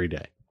less every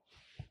day.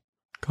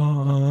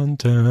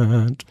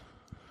 Content.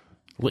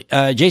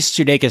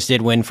 Jason Sudeikis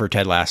did win for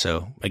Ted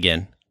Lasso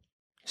again,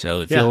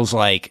 so it feels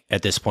like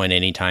at this point,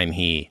 anytime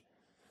he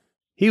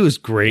was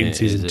great in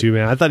season 2,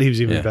 man. I thought he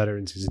was even Yeah. better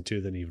in season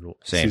 2 than even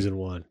Same. season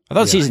 1. I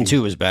thought season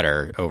 2 was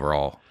better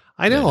overall.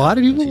 I know than- a lot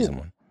of than people season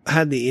 1.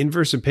 had the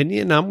inverse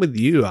opinion. I'm with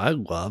you. I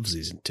love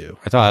season 2.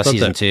 I thought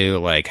season that- 2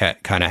 like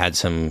kind of had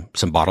some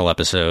bottle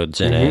episodes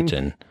in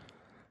it,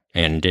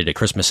 and did a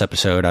Christmas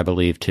episode, I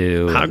believe,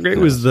 too. How great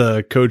was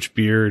the Coach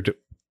Beard,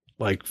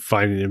 like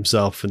finding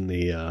himself in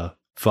the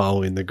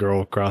following the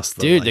girl across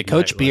the the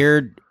Coach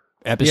Beard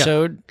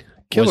episode was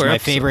Killer my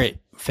episode.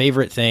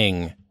 favorite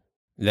thing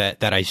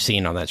that I've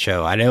seen on that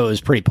show. I know it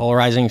was pretty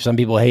polarizing. Some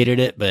people hated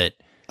it, but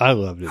I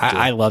loved it. Too.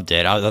 I loved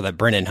it. I thought that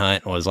Brennan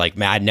Hunt was like,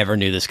 man, I never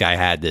knew this guy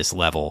had this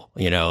level,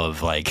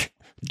 of like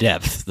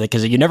depth,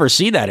 because you never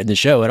see that in the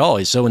show at all.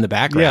 He's so in the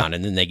background,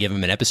 and then they give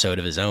him an episode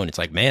of his own. It's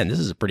like, man, this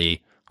is a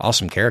pretty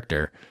awesome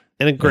character.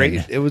 And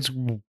it was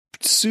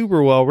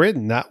super well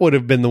written. That would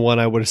have been the one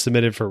I would have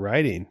submitted for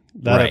writing.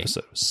 That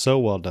episode was so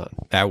well done.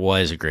 That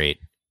was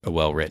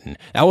well written.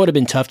 That would have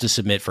been tough to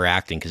submit for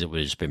acting because it would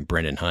have just been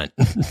Brendan Hunt.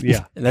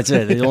 Yeah. And that's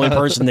it. The only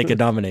person they could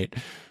nominate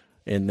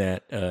in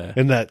that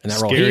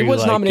role. He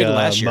was nominated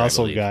last year.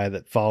 Muscle guy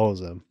that follows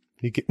him.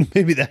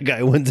 Maybe that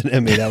guy wins an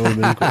Emmy. That would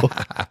have been cool.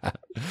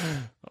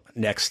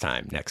 Next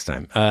time.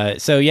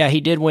 So yeah,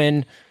 he did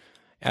win.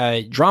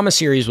 Drama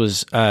series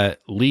was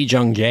Lee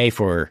Jung-jae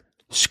for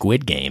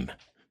Squid Game,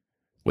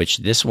 which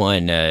this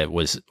one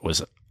was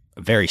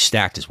very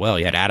stacked as well.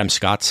 You had Adam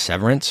Scott's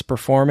Severance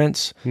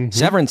performance. Mm-hmm.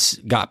 Severance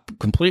got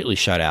completely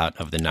shut out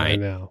of the night. I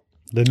know.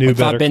 The new I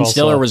thought Ben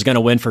Stiller was going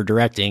to win for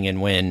directing,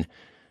 and when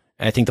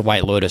I think The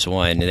White Lotus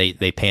won,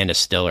 they panned to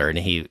Stiller, and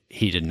he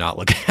did not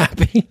look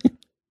happy.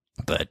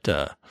 But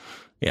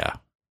yeah,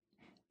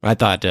 I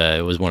thought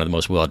it was one of the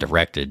most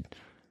well-directed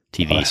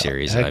TV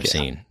series that I've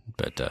seen.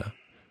 But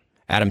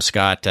Adam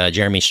Scott,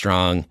 Jeremy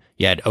Strong,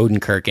 you had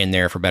Odenkirk in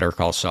there for Better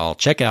Call Saul.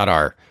 Check out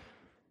our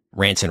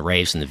Rants and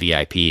Raves in the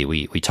VIP.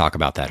 We talk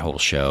about that whole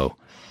show.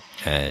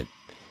 So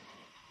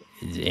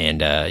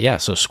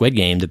Squid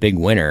Game, the big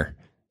winner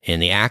in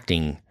the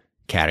acting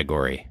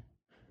category.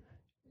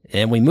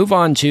 And we move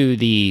on to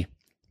the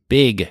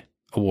big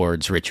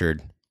awards,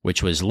 Richard,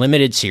 which was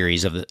limited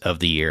series of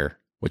the year,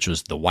 which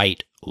was The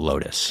White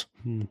Lotus.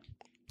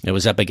 It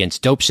was up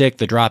against Dopesick,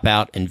 The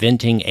Dropout,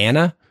 Inventing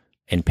Anna,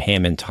 and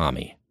Pam and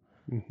Tommy.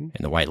 Mm-hmm.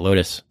 And The White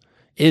Lotus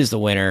is the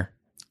winner.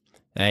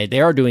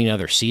 They are doing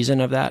another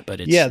season of that, but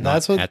it's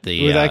that's where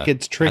that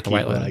gets tricky. At the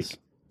White Lotus.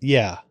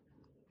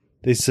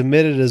 They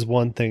submit it as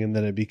one thing, and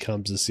then it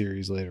becomes a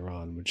series later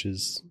on, which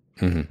is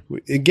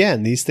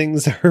again, these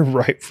things are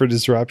ripe for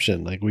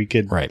disruption. Like we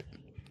could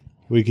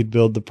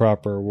build the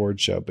proper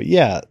award show, but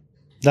yeah,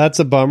 that's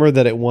a bummer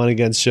that it won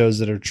against shows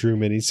that are true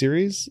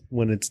miniseries.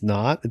 When it's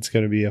not, it's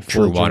going to be a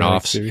full true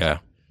one-offs. Yeah.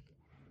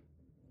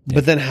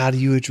 But then how do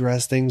you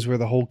address things where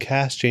the whole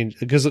cast change?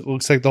 Because it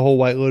looks like the whole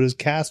White Lotus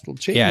cast will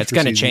change. Yeah, it's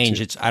going to change.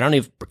 It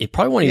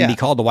probably won't even be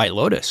called the White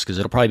Lotus because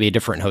it'll probably be a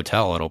different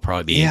hotel. It'll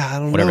probably be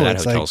whatever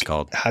that hotel's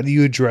called. How do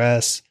you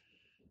address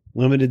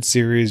limited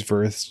series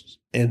versus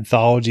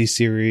anthology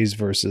series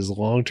versus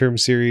long-term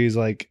series?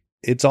 Like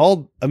it's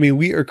all,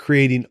 we are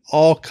creating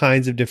all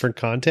kinds of different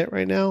content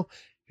right now,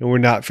 and we're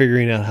not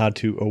figuring out how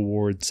to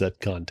award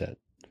said content.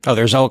 Oh,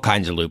 there's all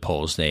kinds of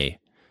loopholes they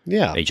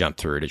jump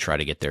through to try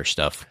to get their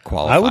stuff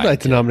qualified. I would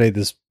like to nominate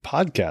this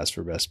podcast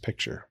for Best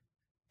Picture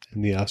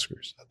in the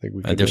Oscars. I think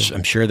we could.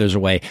 I'm sure there's a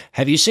way.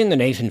 Have you seen the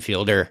Nathan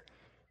Fielder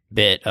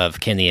bit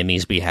of Can the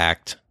Emmys Be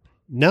Hacked?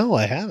 No,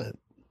 I haven't.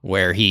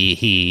 Where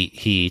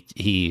he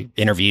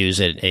interviews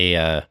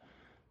a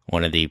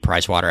one of the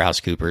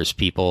PricewaterhouseCoopers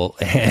people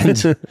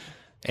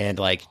and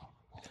like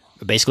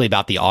basically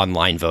about the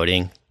online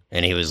voting,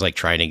 and he was like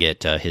trying to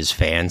get his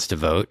fans to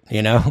vote,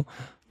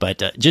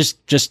 But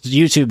just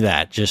YouTube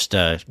that, just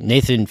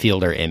Nathan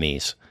Fielder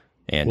Emmys,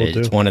 and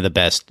it's one of the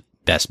best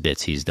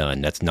bits he's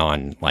done. That's not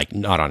on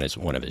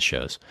one of his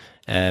shows.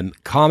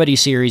 Comedy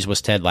series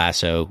was Ted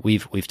Lasso.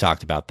 We've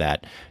talked about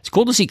that. It's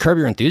cool to see Curb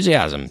Your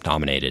Enthusiasm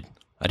nominated.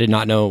 I did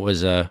not know it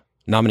was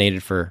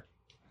nominated for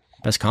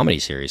best comedy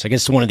series. I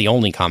guess it's one of the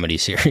only comedy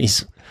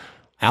series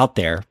out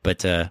there,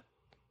 but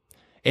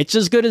it's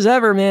as good as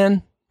ever,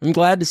 man. I'm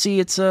glad to see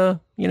it's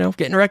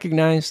getting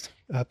recognized.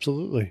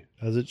 Absolutely,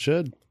 as it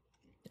should.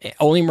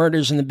 Only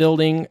Murders in the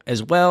Building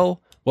as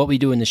well. What We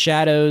Do in the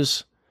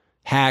Shadows,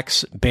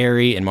 Hacks,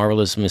 Barry, and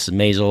Marvelous Mrs.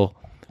 Maisel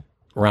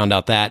round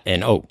out that.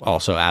 And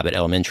also Abbott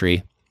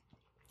Elementary.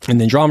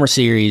 And then drama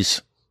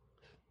series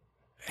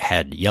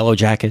had Yellow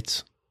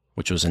Jackets,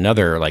 which was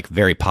another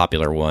very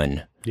popular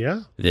one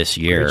this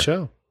year. Great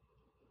show.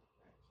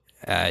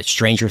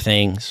 Stranger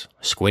Things,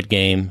 Squid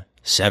Game,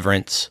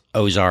 Severance,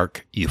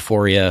 Ozark,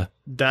 Euphoria.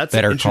 That's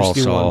an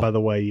interesting one, by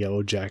the way,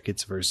 Yellow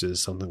Jackets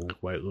versus something like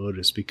White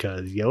Lotus,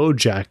 because Yellow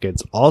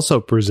Jackets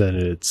also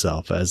presented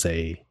itself as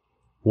a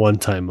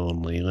one-time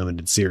only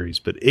limited series,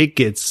 but it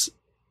gets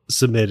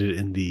submitted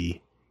in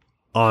the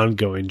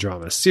ongoing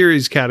drama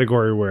series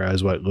category,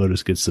 whereas White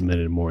Lotus gets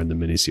submitted more in the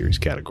miniseries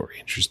category.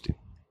 Interesting.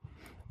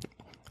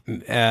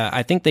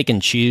 I think they can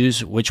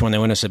choose which one they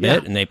want to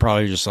submit, and they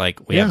probably just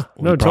we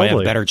probably have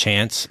a better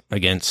chance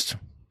against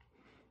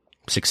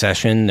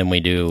Succession than we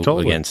do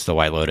against the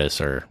White Lotus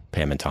or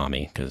Pam and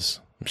Tommy, because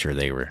I'm sure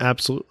they were.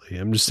 Absolutely.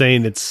 I'm just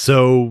saying it's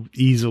so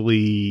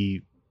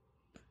easily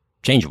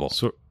changeable.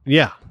 So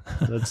yeah,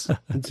 that's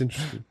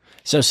interesting.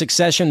 So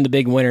Succession, the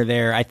big winner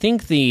there. I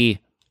think the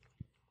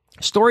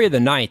story of the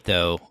night,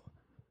 though,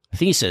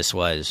 thesis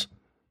was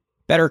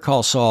Better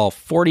Call Saul,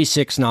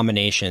 46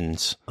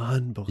 nominations,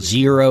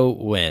 0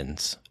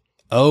 wins,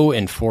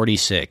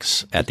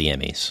 0-46 at the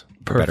Emmys.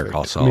 Perfect. Better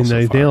Call Saul.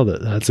 They nailed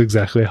it. That's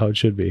exactly how it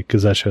should be,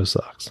 because that show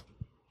sucks.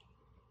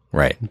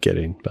 Right. I'm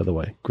kidding, by the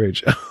way. Great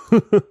show.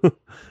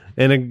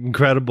 An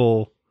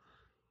incredible.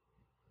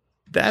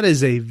 That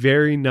is a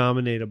very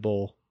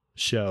nominatable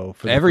show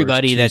for the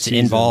everybody first 2 that's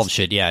seasons. involved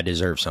should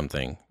deserve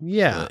something.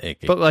 Yeah,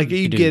 but like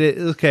you get it.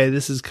 Okay,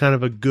 this is kind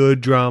of a good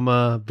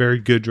drama, very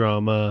good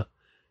drama.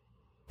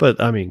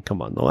 But I mean,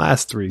 come on, the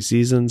last 3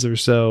 seasons or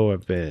so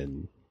have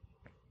been,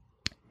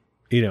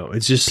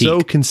 it's just peak.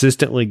 so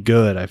consistently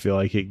good. I feel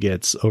like it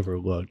gets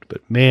overlooked,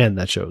 but man,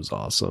 that show is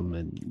awesome.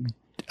 And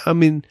I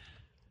mean,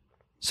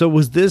 so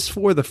was this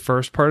for the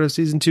first part of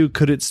season 2?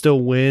 Could it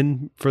still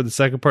win for the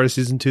second part of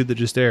season 2 that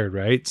just aired?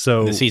 Right.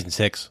 So the season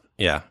 6.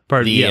 Yeah.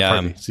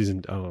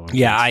 Season.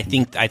 I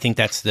think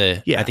that's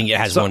the. Yeah. I think it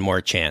has one more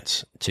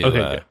chance to. Okay,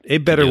 good.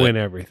 It better win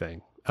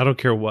everything. I don't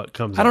care what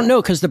comes. I don't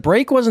know, because the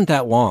break wasn't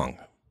that long.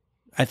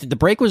 I think the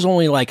break was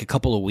only like a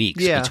couple of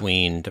weeks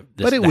between.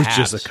 But it was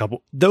just a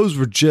couple. Those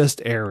were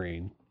just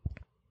airing.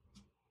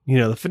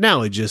 The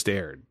finale just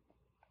aired.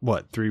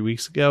 What, 3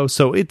 weeks ago?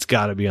 So it's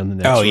got to be on the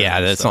next. Oh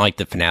yeah, that's not like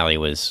the finale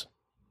was.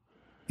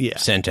 Yeah.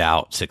 Sent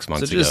out 6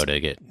 months ago to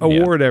get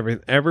award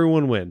everything.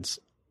 Everyone wins.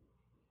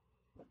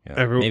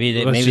 Yeah. Maybe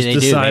they decide do.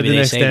 Maybe the they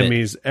next save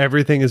Emmys.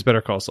 Everything is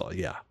Better Call Saul.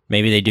 Yeah.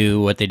 Maybe they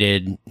do what they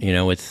did,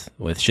 with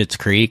Schitt's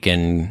Creek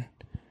and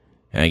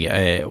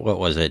what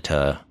was it?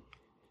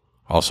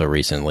 Also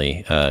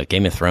recently,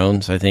 Game of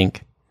Thrones, I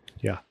think.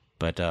 Yeah.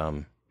 But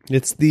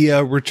it's the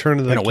Return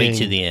of the King. Wait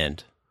to the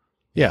end.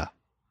 Yeah.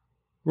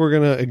 We're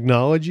gonna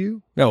acknowledge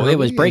you. No, it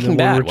was Breaking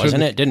Bad,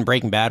 wasn't it? Didn't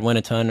Breaking Bad win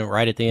a ton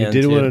right at the end?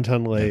 It did win a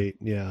ton late.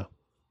 Yeah.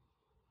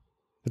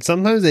 But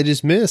sometimes they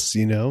just miss,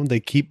 They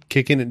keep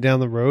kicking it down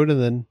the road,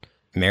 and then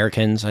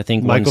Americans, I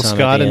think, Michael won some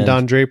Scott at the and end.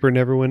 Don Draper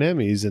never win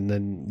Emmys, and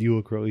then you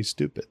look really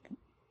stupid.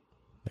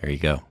 There you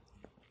go.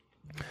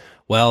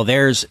 Well,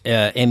 there's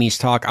Emmys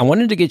talk. I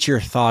wanted to get your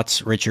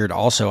thoughts, Richard,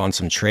 also on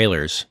some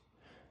trailers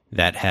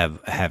that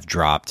have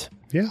dropped.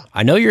 Yeah.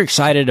 I know you're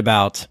excited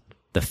about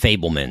The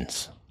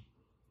Fabelmans,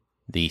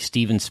 the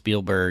Steven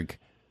Spielberg.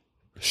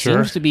 Sure.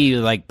 Seems to be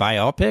like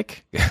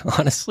biopic,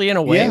 honestly, in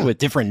a way, with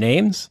different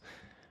names.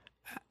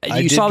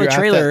 You saw the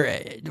trailer.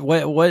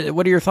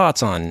 What are your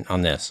thoughts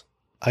on this?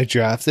 I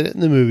drafted it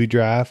in the movie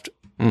draft.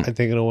 I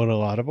think it'll win a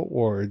lot of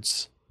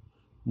awards.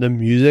 The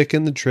music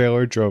in the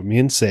trailer drove me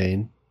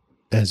insane.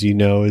 As you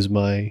know, is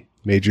my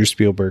major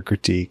Spielberg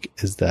critique,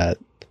 is that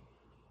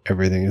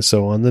everything is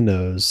so on the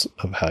nose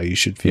of how you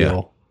should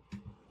feel.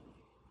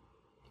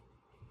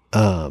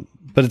 Yeah.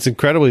 But it's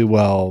incredibly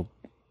well.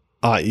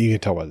 You can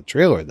tell by the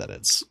trailer that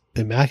it's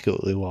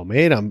immaculately well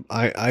made.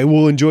 I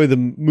will enjoy the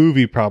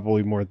movie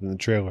probably more than the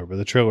trailer, but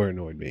the trailer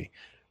annoyed me.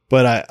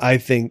 But I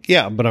think,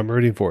 but I'm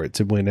rooting for it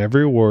to win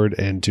every award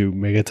and to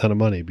make a ton of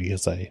money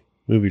because I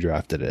movie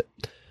drafted it.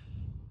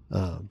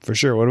 For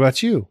sure. What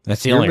about you?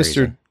 That's the only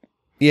reason.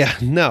 Yeah,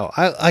 no,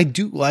 I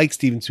do like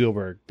Steven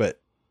Spielberg,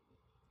 but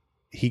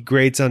he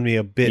grates on me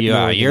a bit.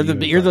 Yeah, more you're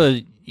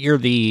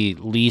the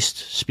least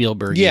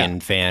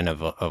Spielbergian fan of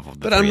the.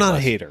 But I'm not a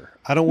hater.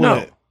 I don't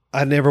want to.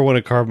 I never want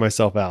to carve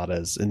myself out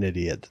as an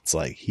idiot that's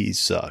like he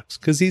sucks,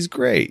 because he's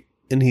great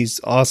and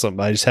he's awesome.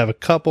 I just have a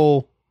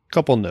couple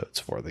notes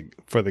for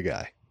the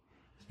guy.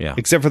 Yeah,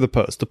 except for the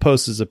post. The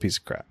post is a piece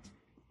of crap.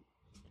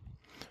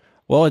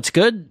 Well, it's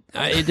good.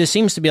 This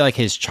seems to be like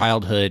his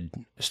childhood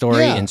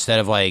story instead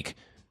of like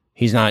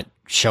he's not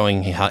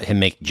showing him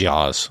make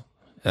Jaws,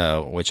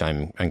 which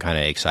I'm kind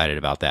of excited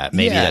about that.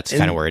 Maybe that's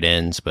kind of where it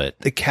ends, but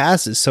the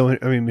cast is so.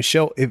 I mean,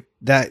 Michelle, if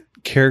that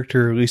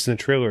character, at least in the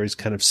trailer, is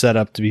kind of set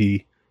up to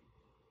be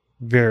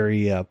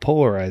very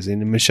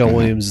polarizing, and Michelle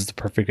Williams is the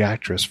perfect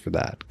actress for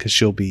that because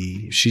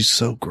she's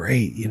so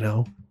great.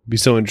 It'd be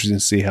so interesting to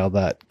see how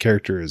that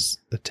character is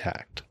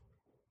attacked.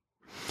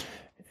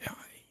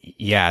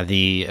 Yeah,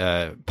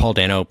 the Paul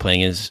Dano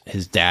playing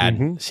his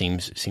dad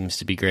seems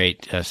to be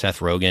great. Seth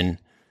Rogen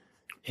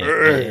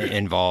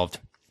involved.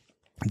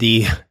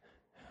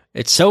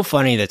 It's so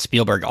funny that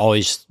Spielberg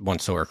always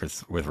wants to work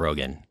with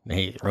Rogen.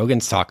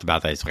 Rogen's talked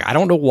about that. He's like, I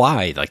don't know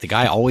why. Like the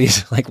guy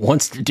always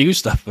wants to do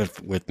stuff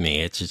with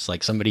me. It's just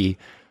like somebody.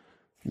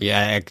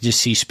 Yeah, I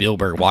just see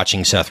Spielberg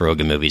watching Seth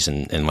Rogen movies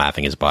and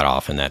laughing his butt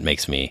off, and that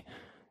makes me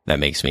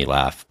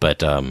laugh.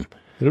 But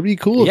it'll be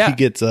cool if he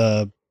gets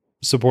a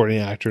supporting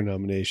actor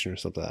nomination or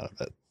something out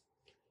of it,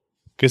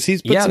 because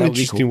he's put some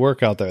interesting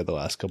work out there the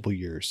last couple of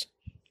years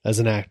as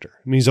an actor.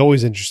 I mean, he's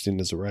always interesting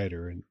as a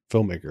writer and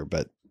filmmaker,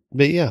 but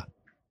yeah.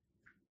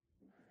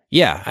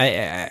 Yeah,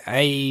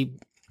 I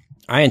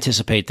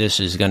anticipate this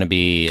is going to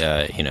be,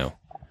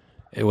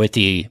 with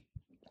the,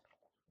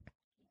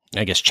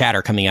 I guess,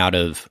 chatter coming out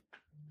of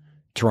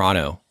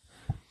Toronto,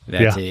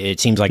 that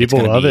it seems like people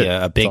it's going to be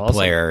a big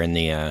player in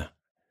the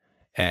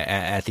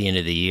at the end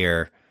of the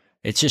year.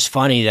 It's just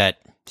funny that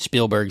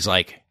Spielberg's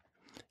like,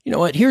 you know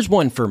what? Here's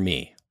one for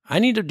me. I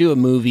need to do a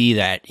movie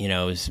that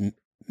is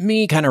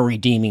me kind of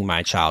redeeming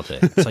my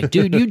childhood. It's like,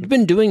 dude, you've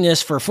been doing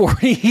this for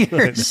 40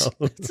 years.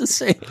 It's the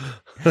same.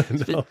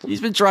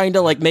 He's been trying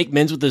to make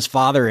amends with his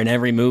father in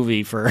every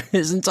movie for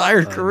his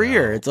entire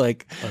career. It's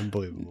like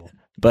unbelievable.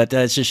 But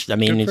that's just,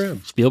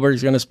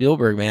 Spielberg's going to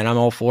Spielberg, man. I'm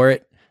all for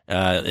it.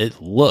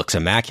 It looks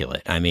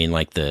immaculate. I mean,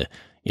 like the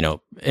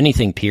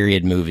anything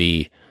period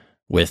movie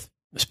with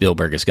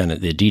Spielberg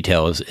the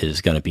detail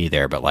is going to be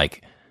there. But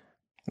like,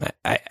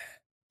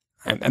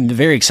 I'm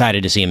very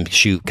excited to see him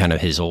shoot kind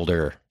of his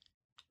older,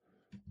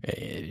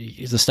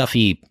 the stuff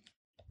he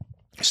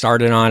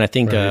started on. I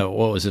think, Right.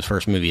 what was his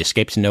first movie?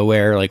 Escape to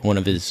Nowhere, like one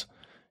of his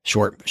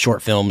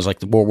short films, like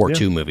the World War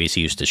II movies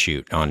he used to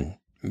shoot on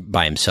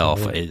by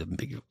himself. It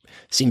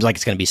seems like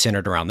it's going to be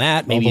centered around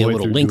that. Maybe the a way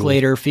little through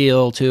Linklater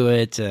feel to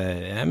it.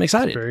 I'm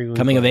excited. Very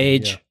Coming of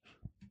Linklater, age.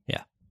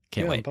 Yeah.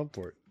 Can't I'm wait. pumped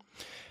for it.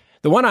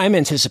 The one I'm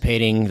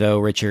anticipating, though,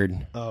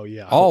 Richard. Oh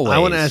yeah. Always. I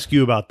want to ask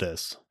you about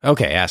this.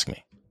 Okay, ask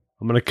me.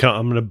 I'm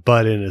gonna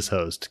butt in as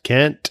host.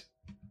 Kent,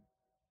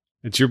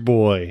 it's your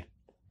boy,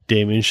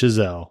 Damien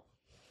Chazelle.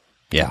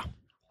 Yeah.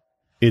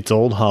 It's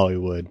Old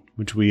Hollywood,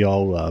 which we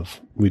all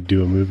love. We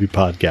do a movie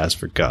podcast,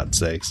 for God's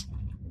sakes.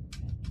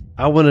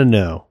 I want to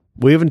know.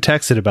 We haven't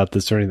texted about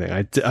this or anything.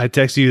 I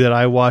texted you that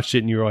I watched it,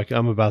 and you were like,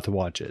 I'm about to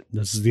watch it.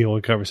 This is the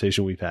only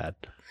conversation we've had.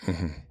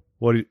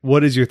 Mm-hmm.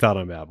 What is your thought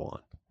on Babylon?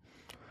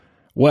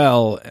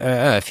 Well,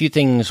 a few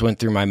things went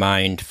through my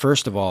mind.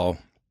 First of all,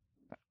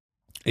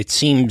 it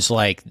seems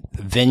like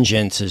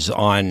vengeance is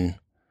on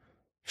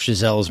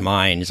Chazelle's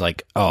mind. It's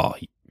like, oh,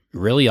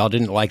 really? Y'all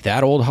didn't like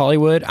that Old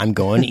Hollywood? I'm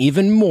going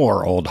even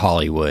more Old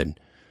Hollywood.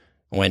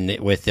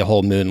 With the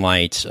whole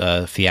Moonlight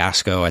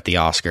fiasco at the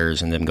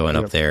Oscars and them going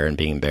up there and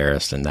being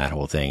embarrassed and that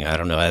whole thing. I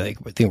don't know. I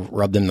think it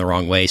rubbed him the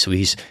wrong way. So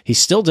he's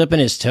still dipping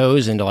his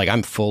toes into like,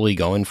 I'm fully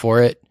going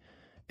for it.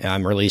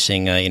 I'm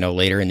releasing,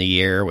 later in the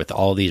year with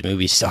all these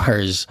movie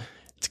stars.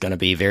 It's going to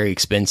be very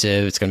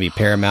expensive. It's going to be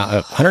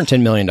Paramount.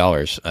 $110 million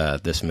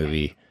this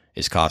movie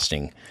is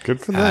costing. Good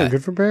for them.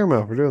 Good for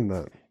Paramount for doing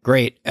that.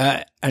 Great.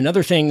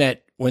 Another thing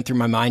that went through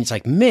my mind is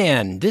like,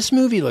 man, this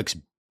movie looks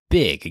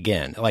big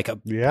again, like a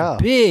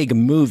big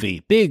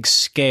movie, big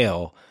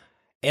scale.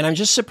 And I'm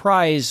just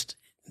surprised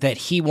that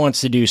he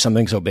wants to do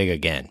something so big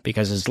again,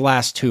 because his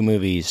last two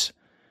movies,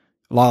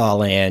 La La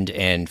Land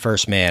and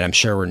First Man, I'm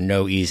sure were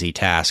no easy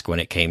task when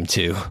it came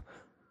to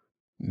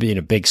being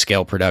a big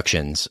scale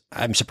productions.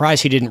 I'm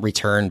surprised he didn't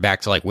return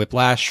back to like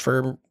Whiplash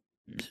for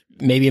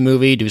maybe a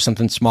movie, do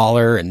something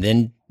smaller and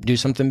then do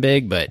something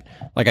big. But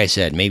like I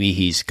said, maybe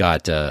he's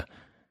got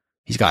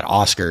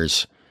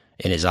Oscars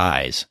in his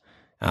eyes.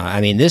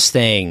 I mean, this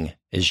thing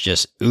is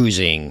just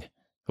oozing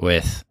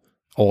with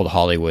Old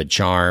Hollywood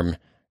charm.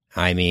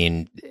 I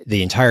mean,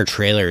 the entire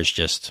trailer is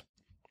just,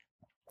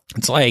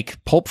 it's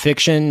like Pulp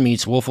Fiction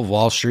meets Wolf of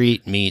Wall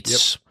Street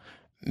meets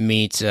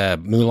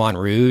Moulin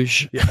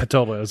Rouge. Yeah,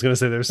 totally. I was going to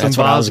say there's some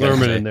Baz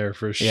Luhrmann in there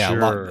for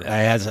sure. I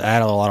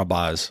had a lot of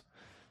Baz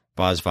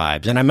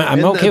vibes, and I'm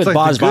okay with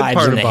Baz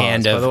vibes in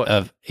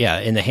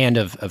the hand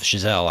of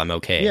Chazelle. I'm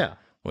okay. Yeah.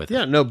 With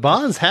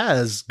Baz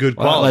has good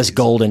qualities. Less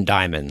gold and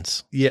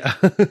diamonds. Yeah.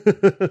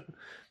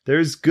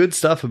 There's good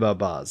stuff about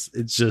Baz.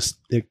 It's just,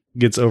 it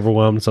gets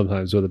overwhelmed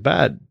sometimes with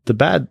the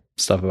bad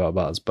stuff about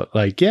Baz. But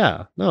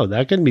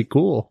that can be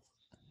cool.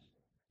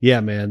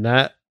 Yeah,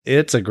 man,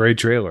 it's a great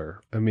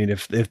trailer. I mean,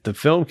 if the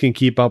film can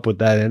keep up with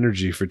that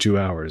energy for 2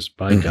 hours,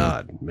 by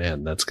God,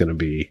 man, that's going to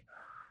be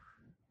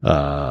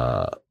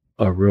a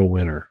real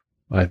winner,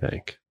 I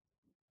think.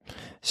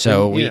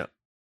 So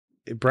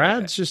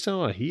Brad's just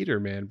on a heater,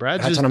 man.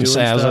 Brad's that's just what I'm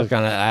saying. stuff. I was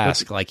going to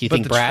ask, you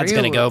think Brad's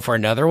going to go for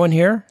another one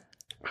here?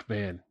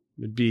 Man,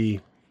 it'd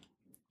be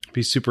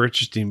super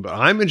interesting. But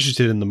I'm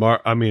interested in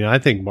I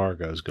think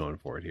Margot's going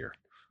for it here.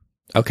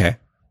 Okay,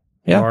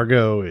 yeah.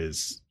 Margot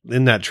is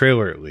in that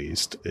trailer, at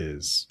least,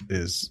 is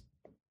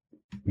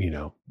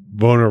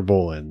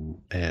vulnerable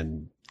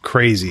and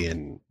crazy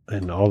and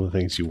all the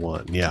things you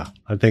want. Yeah,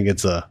 I think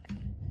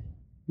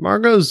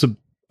Margot's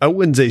I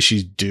wouldn't say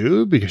she's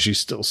due, because she's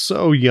still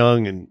so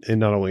young and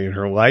not only in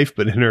her life,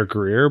 but in her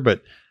career,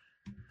 but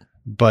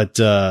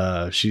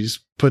she's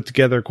put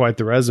together quite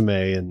the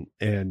resume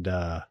and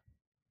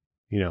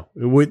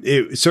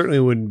it certainly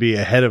wouldn't be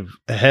ahead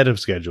of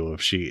schedule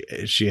if she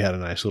had a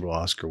nice little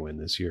Oscar win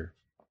this year.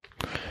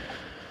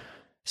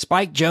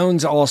 Spike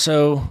Jonze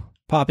also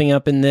popping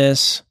up in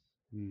this.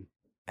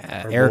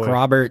 Eric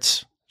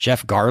Roberts,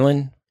 Jeff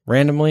Garlin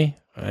randomly.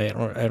 I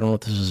don't know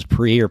if this is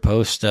pre or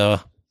post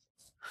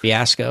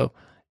fiasco.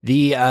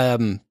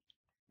 The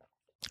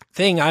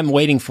thing I'm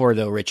waiting for,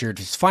 though, Richard,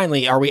 is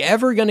finally, are we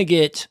ever going to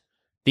get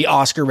the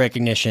Oscar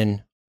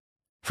recognition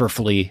for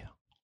Flea?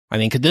 I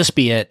mean, could this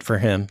be it for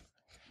him?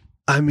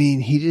 I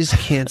mean, he just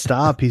can't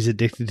stop. He's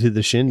addicted to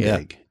the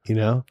shindig,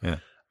 Yeah.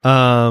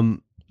 I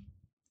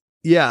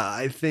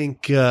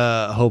think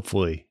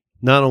hopefully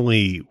not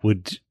only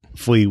would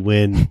Flea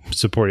win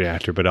supporting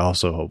actor, but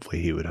also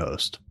hopefully he would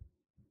host.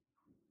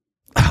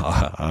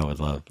 I would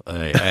love.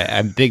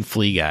 I'm a big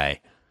Flea guy.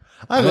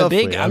 I'm a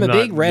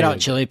big Red Hot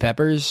Chili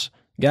Peppers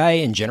guy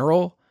in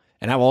general,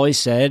 and I've always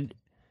said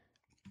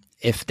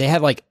if they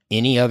had like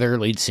any other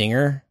lead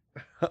singer,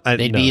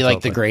 they'd be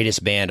like the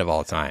greatest band of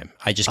all time.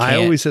 I just can't.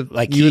 I always have,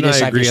 like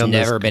Kiedis, I've just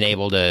never been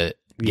able to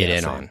get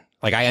in on.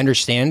 Like, I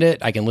understand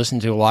it. I can listen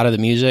to a lot of the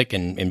music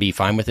and be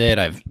fine with it.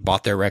 I've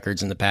bought their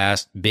records in the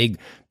past. Big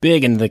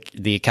in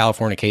the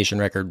Californication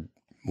record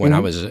when I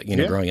was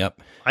growing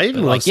up. I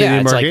even But, love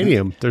Stadium it's like-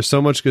 Arcadium. There's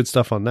so much good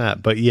stuff on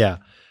that. But yeah,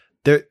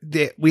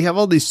 we have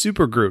all these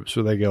super groups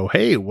where they go,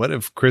 hey, what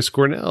if Chris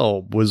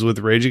Cornell was with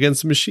Rage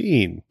Against the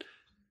Machine?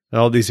 And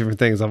all these different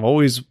things. I've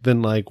always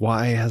been like,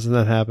 why hasn't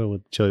that happened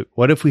with Chili?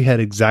 What if we had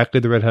exactly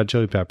the Red Hot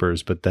Chili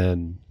Peppers, but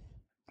then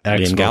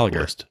Liam Gallagher.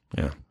 vocalist?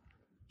 Yeah.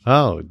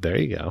 Oh, there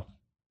you go.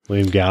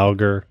 Liam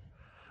Gallagher,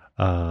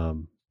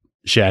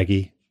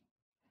 Shaggy.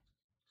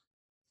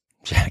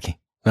 Jackie.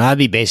 That'd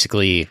be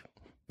basically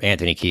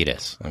Anthony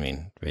Kiedis. I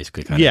mean,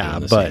 basically kind of Yeah,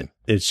 doing the but same.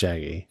 it's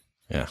Shaggy.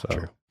 Yeah,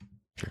 So.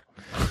 true.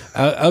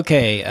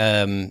 Okay.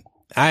 I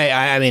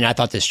mean, I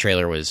thought this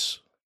trailer was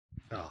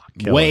Oh,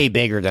 killer. way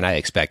bigger than I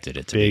expected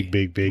it to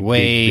be. Big.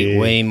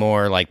 Way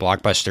more like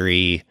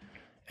blockbustery.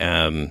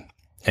 I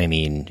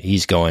mean,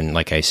 he's going,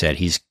 like I said,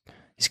 he's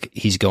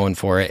going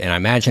for it. And I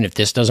imagine if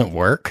this doesn't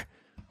work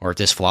or if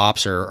this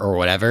flops or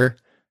whatever,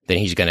 then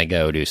he's going to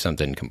go do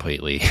something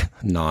completely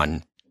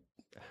non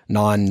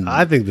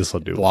I think this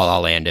will do. La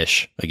La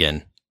Landish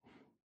again.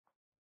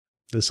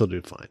 This will do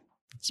fine.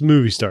 It's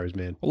movie stars,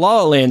 man. La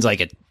La Land's I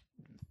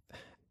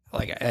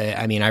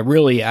mean,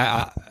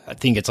 I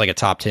think it's like a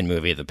top 10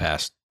 movie of the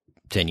past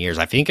 10 years.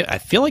 I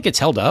feel like it's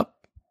held up.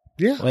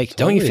 Yeah. Like,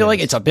 don't you feel like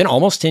it's been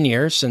almost 10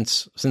 years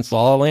since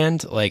La La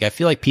Land? Like, I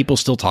feel like people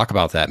still talk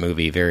about that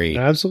movie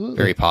absolutely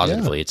very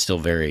positively. It's still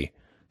very,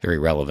 very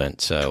relevant.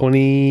 So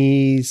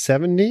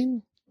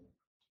 2017?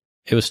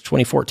 it was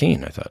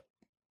 2014, I thought.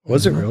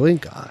 Was it really?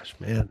 Gosh,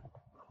 man.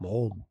 I'm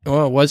old.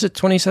 Well, was it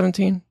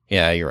 2017?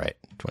 Yeah, you're right.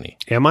 20.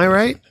 Am I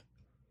right?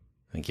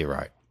 I think you're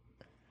right.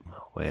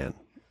 Oh, man.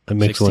 I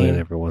mix one in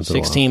every once in a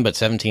while. 16, but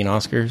 17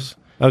 Oscars.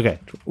 Okay.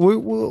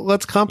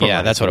 Let's compromise.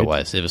 Yeah, that's what it right?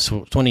 was. It was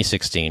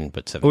 2016,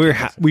 but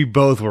 17. We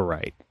both were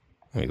right.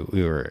 We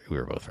were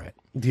both right.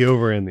 The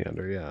over and the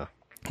under, yeah.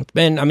 It's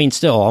been, I mean,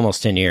 still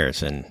almost 10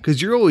 years. And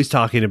Because you're always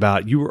talking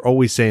about, you were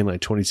always saying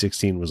like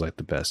 2016 was like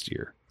the best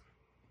year.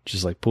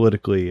 Just like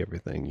politically,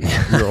 everything.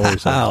 You're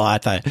always saying oh, I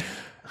thought,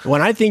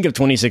 when I think of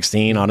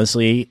 2016,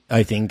 honestly,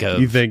 I think of.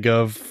 you think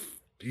of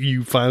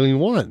you finally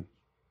won.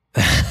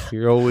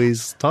 You're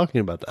always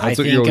talking about that. That's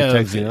what you're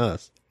always texting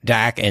us.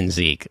 Dak and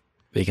Zeke,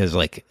 because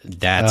like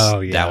that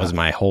was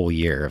my whole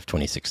year of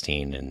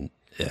 2016, and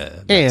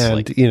And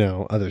like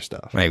other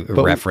stuff. my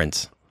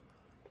reference.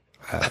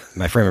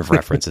 My frame of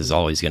reference is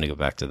always going to go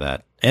back to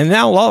that, and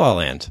now La La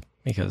Land,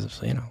 because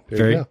There you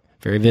very go.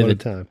 very What a vivid.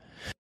 time.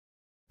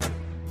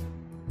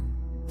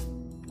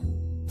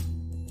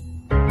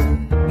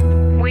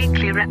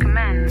 Weekly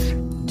recommends.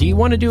 Do you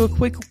want to do a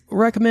quick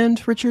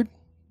recommend, Richard?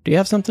 Do you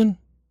have something?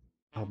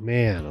 Oh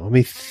man, let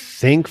me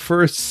think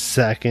for a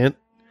second.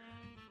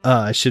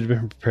 I should have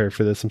been prepared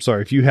for this. I'm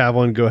sorry. If you have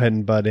one, go ahead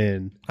and butt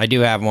in. I do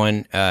have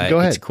one. Go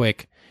ahead. It's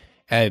quick.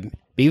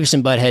 Beavis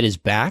and Butthead is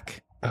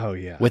back Oh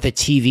yeah. with a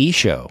TV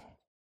show.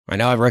 I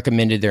know I've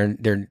recommended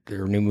their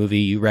new movie.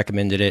 You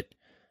recommended it,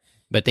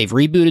 but they've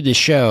rebooted the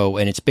show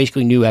and it's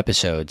basically new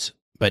episodes.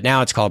 But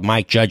now it's called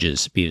Mike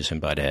Judge's Beavis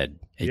and Butthead.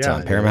 It's Yeah,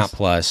 on it Paramount is.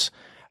 Plus.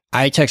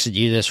 I texted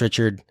you this,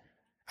 Richard.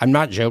 I'm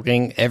not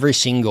joking. Every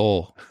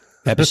single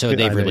episode I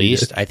they've know you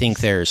released, did. I think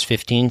there's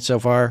 15 so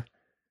far.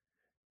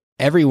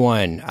 Every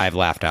one I've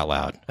laughed out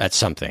loud. That's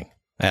something.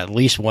 At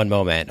least one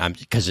moment,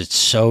 because it's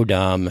so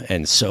dumb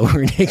and so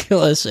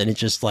ridiculous, and it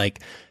just like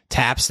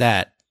taps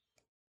that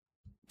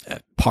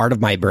part of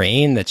my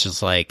brain that's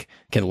just like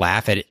can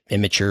laugh at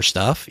immature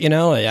stuff.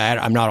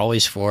 I'm not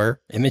always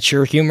for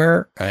immature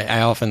humor.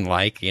 I often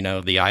like the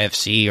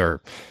IFC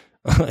or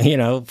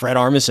Fred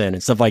Armisen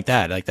and stuff like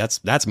that. Like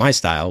that's my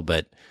style.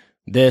 But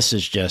this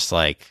is just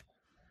like,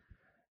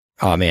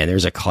 oh man,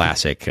 there's a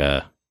classic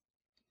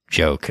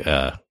joke.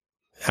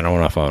 I don't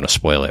know if I want to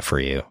spoil it for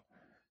you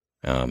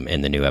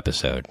in the new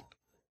episode,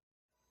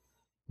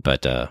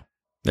 but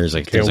there's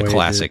a Can't wait,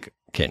 classic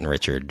Kit and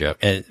Richard joke.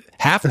 And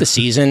half the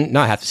season,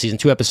 not half the season,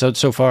 2 episodes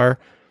so far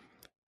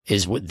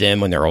is with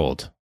them when they're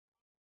old.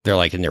 They're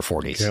like in their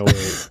 40s. Can't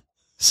wait.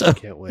 So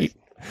Can't wait.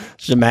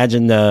 just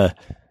imagine the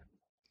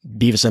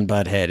Beavis and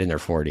Butthead in their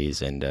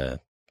 40s, and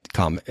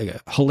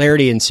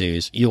hilarity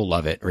ensues. You'll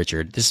love it,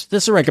 Richard. This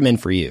is a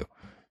recommend for you.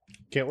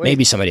 Can't wait.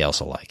 Maybe somebody else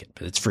will like it,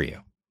 but it's for you.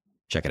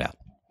 Check it out.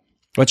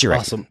 What's your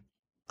Awesome.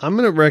 I'm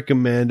going to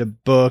recommend a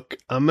book.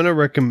 I'm going to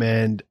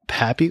recommend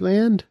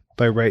Pappyland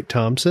by Wright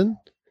Thompson.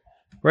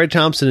 Wright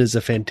Thompson is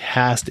a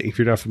fantastic, if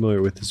you're not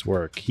familiar with his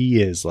work,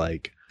 he is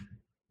like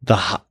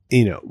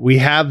we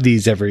have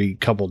these every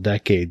couple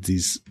decades,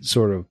 these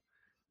sort of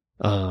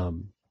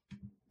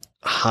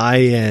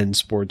high-end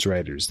sports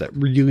writers that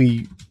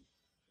really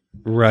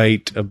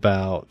write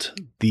about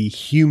the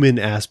human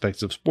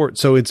aspects of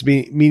sports. So it's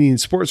meaning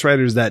sports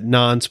writers that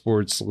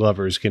non-sports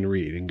lovers can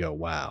read and go,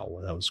 wow,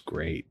 that was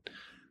great.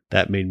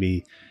 That made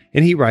me,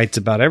 and he writes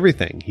about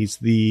everything. He's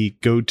the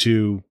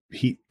go-to,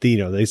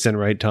 they send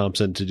Wright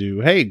Thompson to do,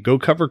 hey, go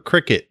cover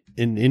cricket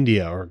in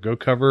India, or go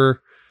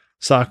cover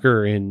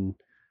soccer in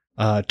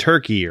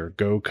Turkey, or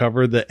go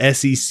cover the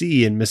SEC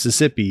in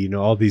Mississippi,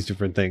 all these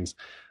different things.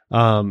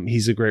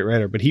 He's a great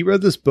writer, but he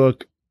wrote this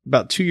book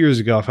about 2 years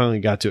ago. I finally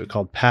got to it,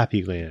 called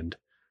Pappyland,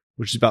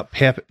 which is about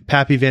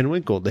Pappy Van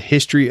Winkle, the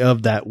history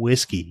of that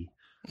whiskey.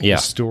 Yeah.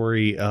 The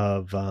story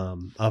of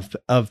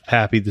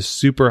Pappy, the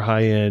super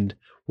high end,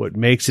 what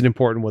makes it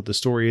important, what the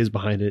story is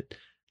behind it.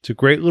 It's a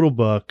great little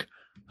book.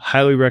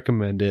 Highly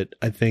recommend it.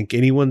 I think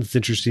anyone that's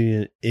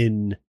interested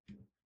in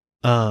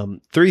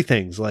three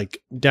things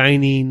like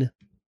dining,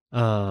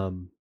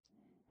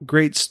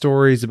 great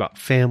stories about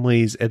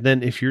families, and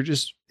then if you're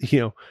just,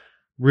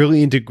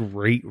 really into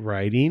great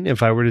writing,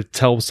 if I were to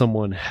tell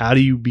someone, how do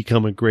you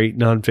become a great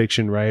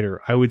nonfiction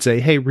writer? I would say,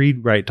 hey,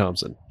 read Wright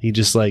Thompson. He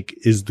just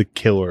is the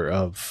killer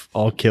of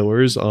all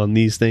killers on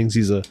these things.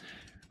 He's a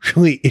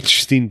really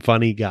interesting,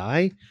 funny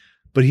guy,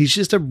 but he's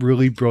just a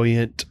really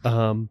brilliant,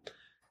 kind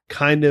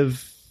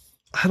of,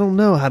 I don't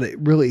know how to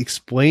really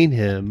explain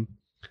him,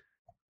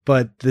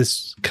 but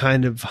this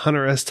kind of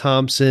Hunter S.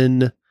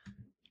 Thompson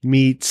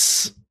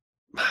meets,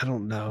 I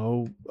don't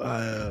know,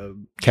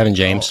 Kevin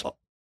James.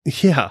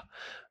 Yeah.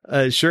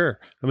 Sure.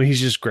 I mean,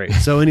 he's just great.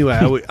 So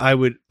anyway, I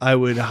would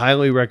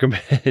highly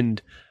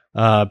recommend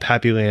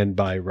Pappyland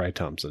by Wright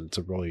Thompson. It's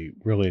a really,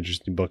 really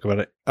interesting book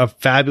about a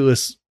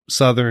fabulous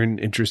Southern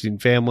interesting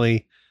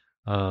family.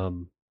 Yeah.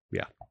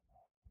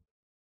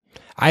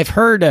 I've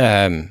heard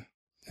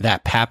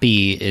that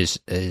Pappy is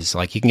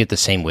like, you can get the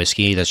same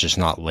whiskey that's just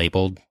not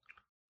labeled.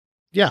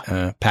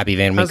 Yeah. Pappy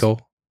Van Winkle.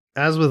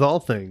 As with all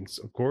things,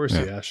 of course.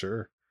 Yeah,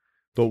 sure.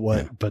 But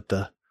what's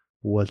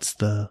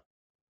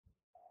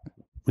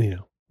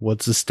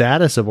the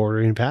status of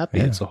ordering Pappy?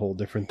 Yeah. It's a whole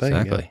different thing.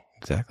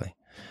 Exactly.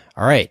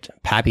 All right.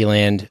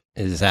 Pappyland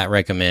is that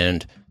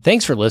recommend.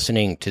 Thanks for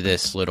listening to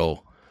this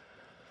little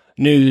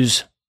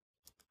news,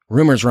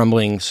 rumors,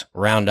 rumblings,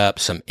 roundup,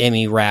 some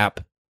Emmy wrap.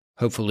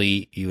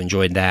 Hopefully you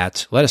enjoyed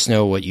that. Let us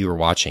know what you were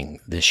watching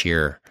this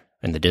year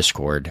in the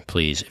Discord,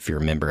 please, if you're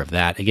a member of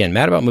that. Again,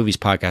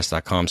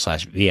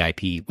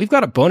 madaboutmoviespodcast.com/VIP. We've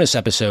got a bonus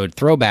episode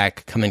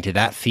throwback coming to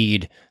that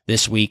feed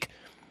this week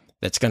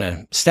that's going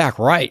to stack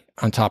right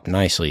on top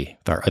nicely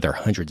with our other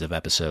hundreds of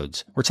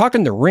episodes. We're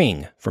talking The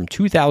Ring from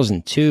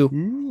 2002.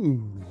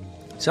 Ooh.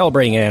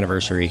 Celebrating an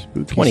anniversary,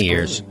 Spooky 20 story.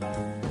 years.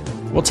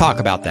 We'll talk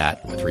about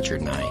that with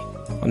Richard and I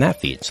on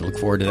that feed, so look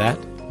forward to that.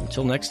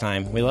 Until next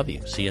time, we love you.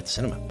 See you at the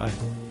cinema. Bye.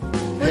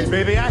 Hey,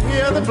 baby, I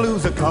hear the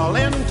blues are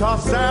calling,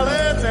 tossed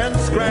salads and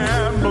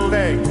scrambled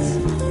eggs.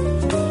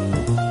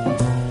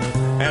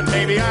 And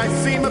maybe I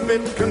seem a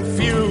bit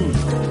confused.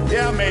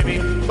 Yeah,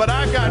 maybe, but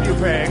I got you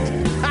pegged.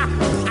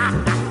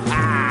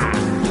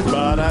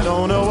 But I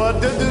don't know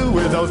what to do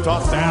with those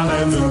tossed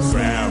salads and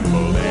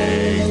scrambled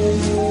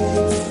eggs.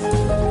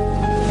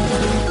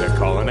 They're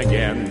calling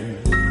again.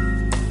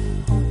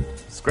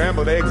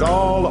 Scrambled eggs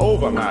all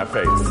over my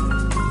face.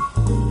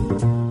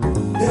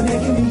 They're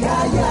making me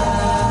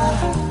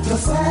yah-yah, the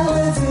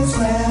salads and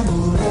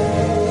scrambled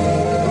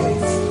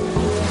eggs.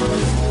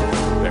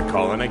 They're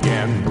calling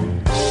again.